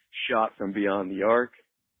 shot from beyond the arc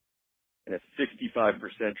and a 65%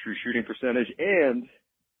 true shooting percentage. And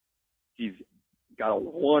he's got a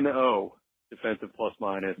 1.0 defensive plus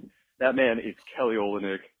minus. That man is Kelly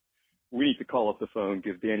Olynyk. We need to call up the phone,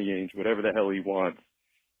 give Danny Ainge whatever the hell he wants.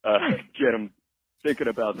 Get him thinking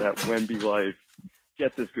about that Wemby life.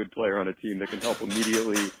 Get this good player on a team that can help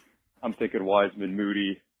immediately. I'm thinking Wiseman,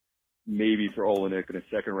 Moody, maybe for Olynyk in a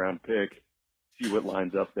second-round pick. See what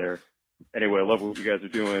lines up there. Anyway, I love what you guys are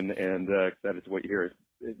doing, and excited to what you hear.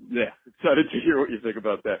 Excited to hear what you think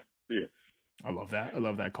about that. See ya. I love that. I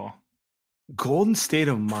love that call. Golden State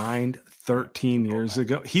of Mind 13 years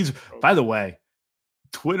ago. By the way,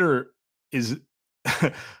 Twitter is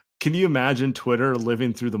can you imagine Twitter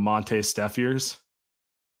living through the Monte Steph years?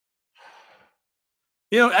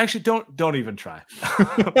 Actually don't even try.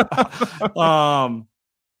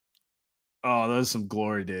 Oh, those are some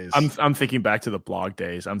glory days. I'm thinking back to the blog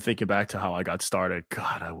days. I'm thinking back to how I got started.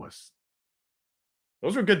 God,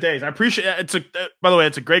 those were good days. I appreciate it. By the way,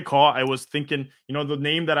 it's a great call. I was thinking, the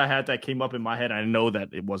name that I had that came up in my head, I know that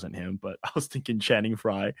it wasn't him, but I was thinking Channing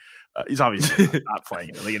Frye. He's obviously not playing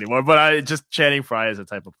in the league anymore, but Channing Frye is a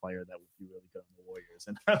type of player that would be really good on the Warriors.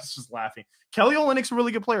 And I was just laughing. Kelly Olynyk's a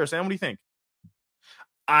really good player. Sam, what do you think?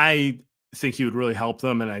 I think he would really help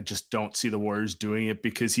them, and I just don't see the Warriors doing it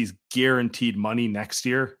because he's guaranteed money next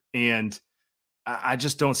year. And I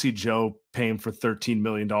just don't see Joe paying for $13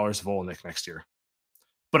 million of Olynyk next year.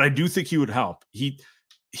 But I do think he would help.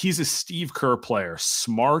 He's a Steve Kerr player,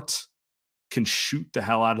 smart, can shoot the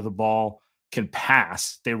hell out of the ball, can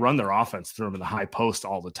pass. They run their offense through him in the high post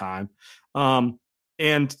all the time.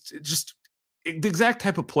 And just the exact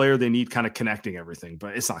type of player they need, kind of connecting everything,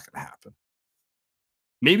 but it's not going to happen.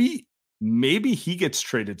 Maybe he gets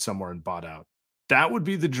traded somewhere and bought out. That would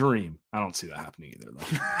be the dream. I don't see that happening either, though.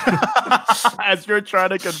 As you're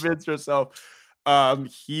trying to convince yourself,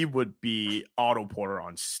 he would be Otto Porter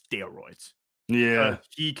on steroids. Yeah.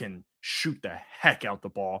 He can shoot the heck out the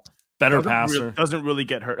ball. Better passer. Doesn't really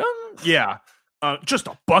get hurt. Yeah. Just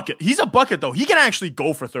a bucket. He's a bucket, though. He can actually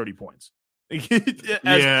go for 30 points.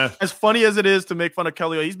 As funny as it is to make fun of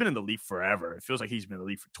Kelly, he's been in the league forever. It feels like he's been in the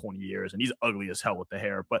league for 20 years, and he's ugly as hell with the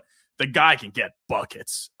hair, but the guy can get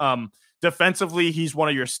buckets. Defensively, he's one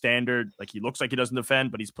of your standard, he looks like he doesn't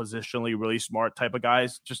defend, but he's positionally really smart type of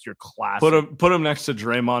guys. Just your classic. Put him next to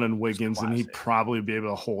Draymond and Wiggins, and he'd probably be able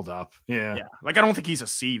to hold up. Yeah. I don't think he's a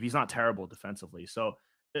sieve. He's not terrible defensively. So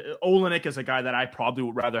Olynyk is a guy that I probably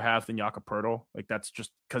would rather have than Jakob Poeltl. That's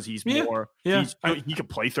just because he's more. Yeah. He could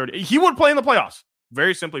play 30. He would play in the playoffs.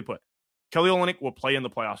 Very simply put, Kelly Olynyk will play in the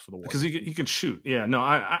playoffs for the Warriors because he can shoot. Yeah. No,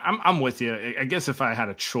 I'm with you. I guess if I had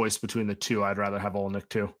a choice between the two, I'd rather have Olynyk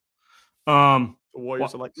too. The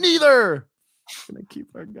Warriors are like, neither. I'm gonna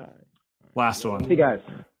keep our guy. Last one. Hey guys.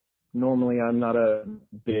 Normally, I'm not a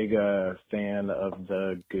big fan of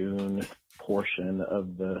the goon portion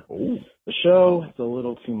of the show. It's a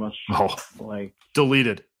little too much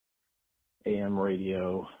deleted AM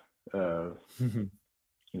radio,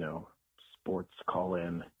 sports call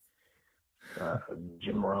in,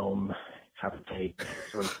 Jim Rome, have a take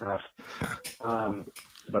sort of stuff.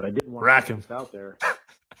 But I did want to put this out there.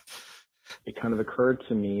 It kind of occurred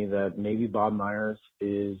to me that maybe Bob Myers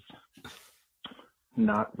is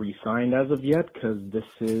not re-signed as of yet because this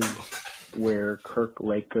is where Kirk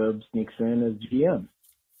Lacob sneaks in as GM.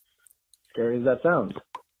 Scary as that sounds.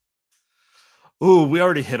 Ooh, we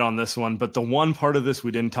already hit on this one, but the one part of this we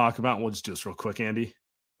didn't talk about, we'll just do this real quick, Andy.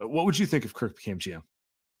 What would you think if Kirk became GM?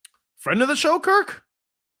 Friend of the show, Kirk?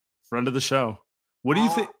 Friend of the show. What do you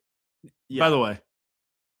think? Yeah. By the way,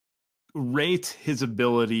 rate his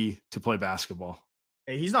ability to play basketball.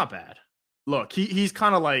 Hey, he's not bad. Look, he's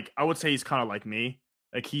kind of I would say he's kind of like me.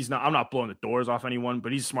 I'm not blowing the doors off anyone,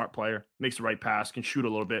 but he's a smart player, makes the right pass, can shoot a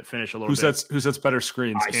little bit, finish a little bit. Who sets better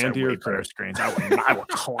screens? Andy or better screens? I would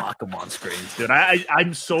clock him on screens, dude.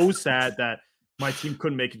 I'm so sad that my team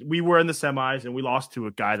couldn't make it. We were in the semis and we lost to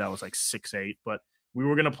a guy that was 6'8", but we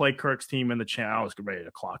were gonna play Kirk's team in the channel. I was ready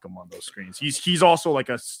to clock him on those screens. He's also a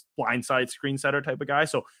blindside screen setter type of guy.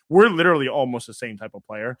 So we're literally almost the same type of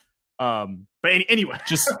player. But anyway,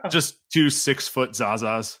 just 2 6-foot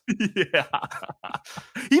Zazas. Yeah,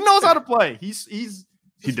 he knows how to play. He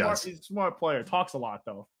does. He's a smart player. Talks a lot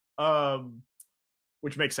though,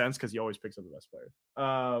 which makes sense because he always picks up the best players.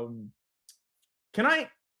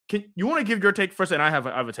 Can you want to give your take first, and I have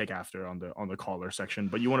a take after on the caller section,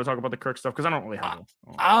 but you want to talk about the Kirk stuff because I don't really have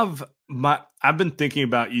one. I've been thinking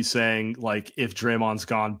about you saying like if Draymond's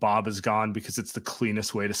gone, Bob is gone because it's the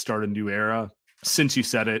cleanest way to start a new era since you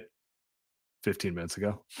said it 15 minutes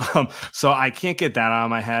ago. So I can't get that out of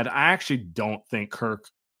my head. I actually don't think Kirk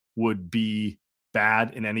would be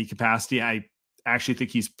bad in any capacity. I actually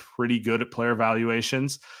think he's pretty good at player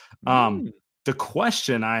evaluations. The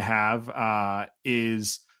question I have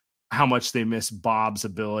is how much they miss Bob's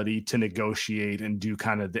ability to negotiate and do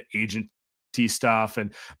kind of the agency stuff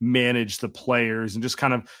and manage the players and just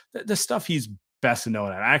kind of the stuff he's best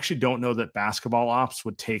known at. I actually don't know that basketball ops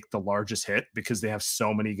would take the largest hit because they have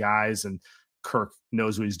so many guys and Kirk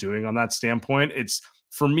knows what he's doing on that standpoint.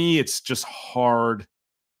 For me, it's just hard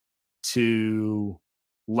to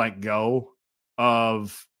let go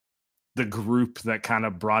of the group that kind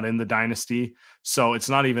of brought in the dynasty. So it's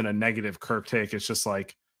not even a negative Kirk take. It's just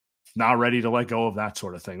like not ready to let go of that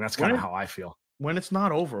sort of thing. That's kind of how I feel. When it's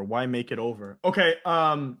not over, why make it over? Okay.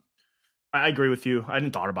 I agree with you. I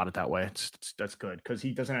hadn't thought about it that way. That's good because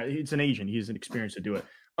he doesn't. It's an agent. He has an experience to do it.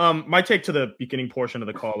 My take to the beginning portion of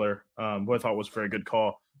the caller, what I thought was a very good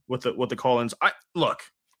call with the call-ins. Look,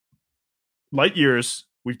 light years.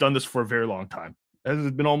 We've done this for a very long time.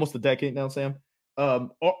 It's been almost a decade now, Sam.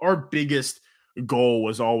 Our biggest goal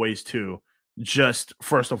was always to just,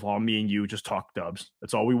 first of all, me and you just talk Dubs.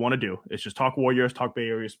 That's all we want to do. It's just talk Warriors, talk Bay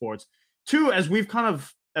Area sports. Two, as we've kind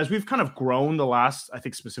of grown the last, I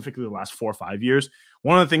think specifically the last 4 or 5 years,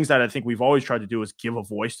 one of the things that I think we've always tried to do is give a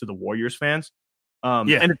voice to the Warriors fans.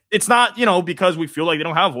 And it's not, because we feel like they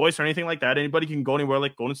don't have a voice or anything like that. Anybody can go anywhere,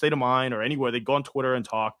 like Golden State of Mind or anywhere. They go on Twitter and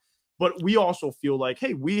talk. But we also feel like,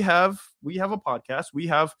 hey, we have a podcast. We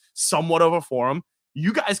have somewhat of a forum.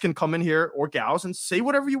 You guys can come in here, or gals, and say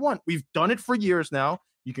whatever you want. We've done it for years now.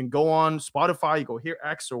 You can go on Spotify, you go hear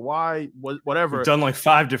X or Y, whatever. We've done like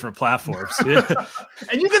 5 different platforms.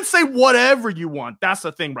 And you can say whatever you want. That's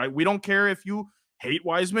the thing, right? We don't care if you hate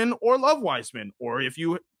Wiseman or love Wiseman, or if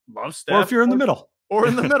you love Steph. Or if you're in the middle. Or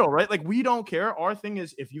in the middle, right? Like, we don't care. Our thing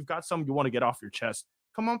is, if you've got something you want to get off your chest,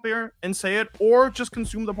 come up here and say it, or just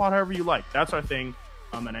consume the pod however you like. That's our thing.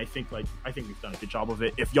 And I think we've done a good job of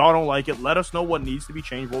it. If y'all don't like it, let us know what needs to be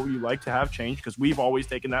changed. What would you like to have changed? Because we've always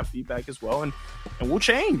taken that feedback as well, and we'll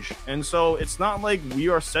change. And so it's not like we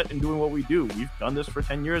are set in doing what we do. We've done this for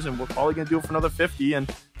 10 years, and we're probably going to do it for another 50.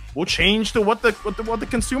 And we'll change to what the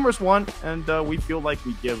consumers want. And we feel like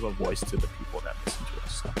we give a voice to the people that listen to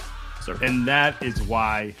us. So, and that is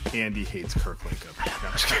why Andy hates Kirk Lincoln.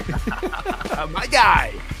 My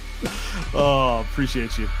guy. Oh,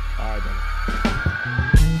 appreciate you. All right, then.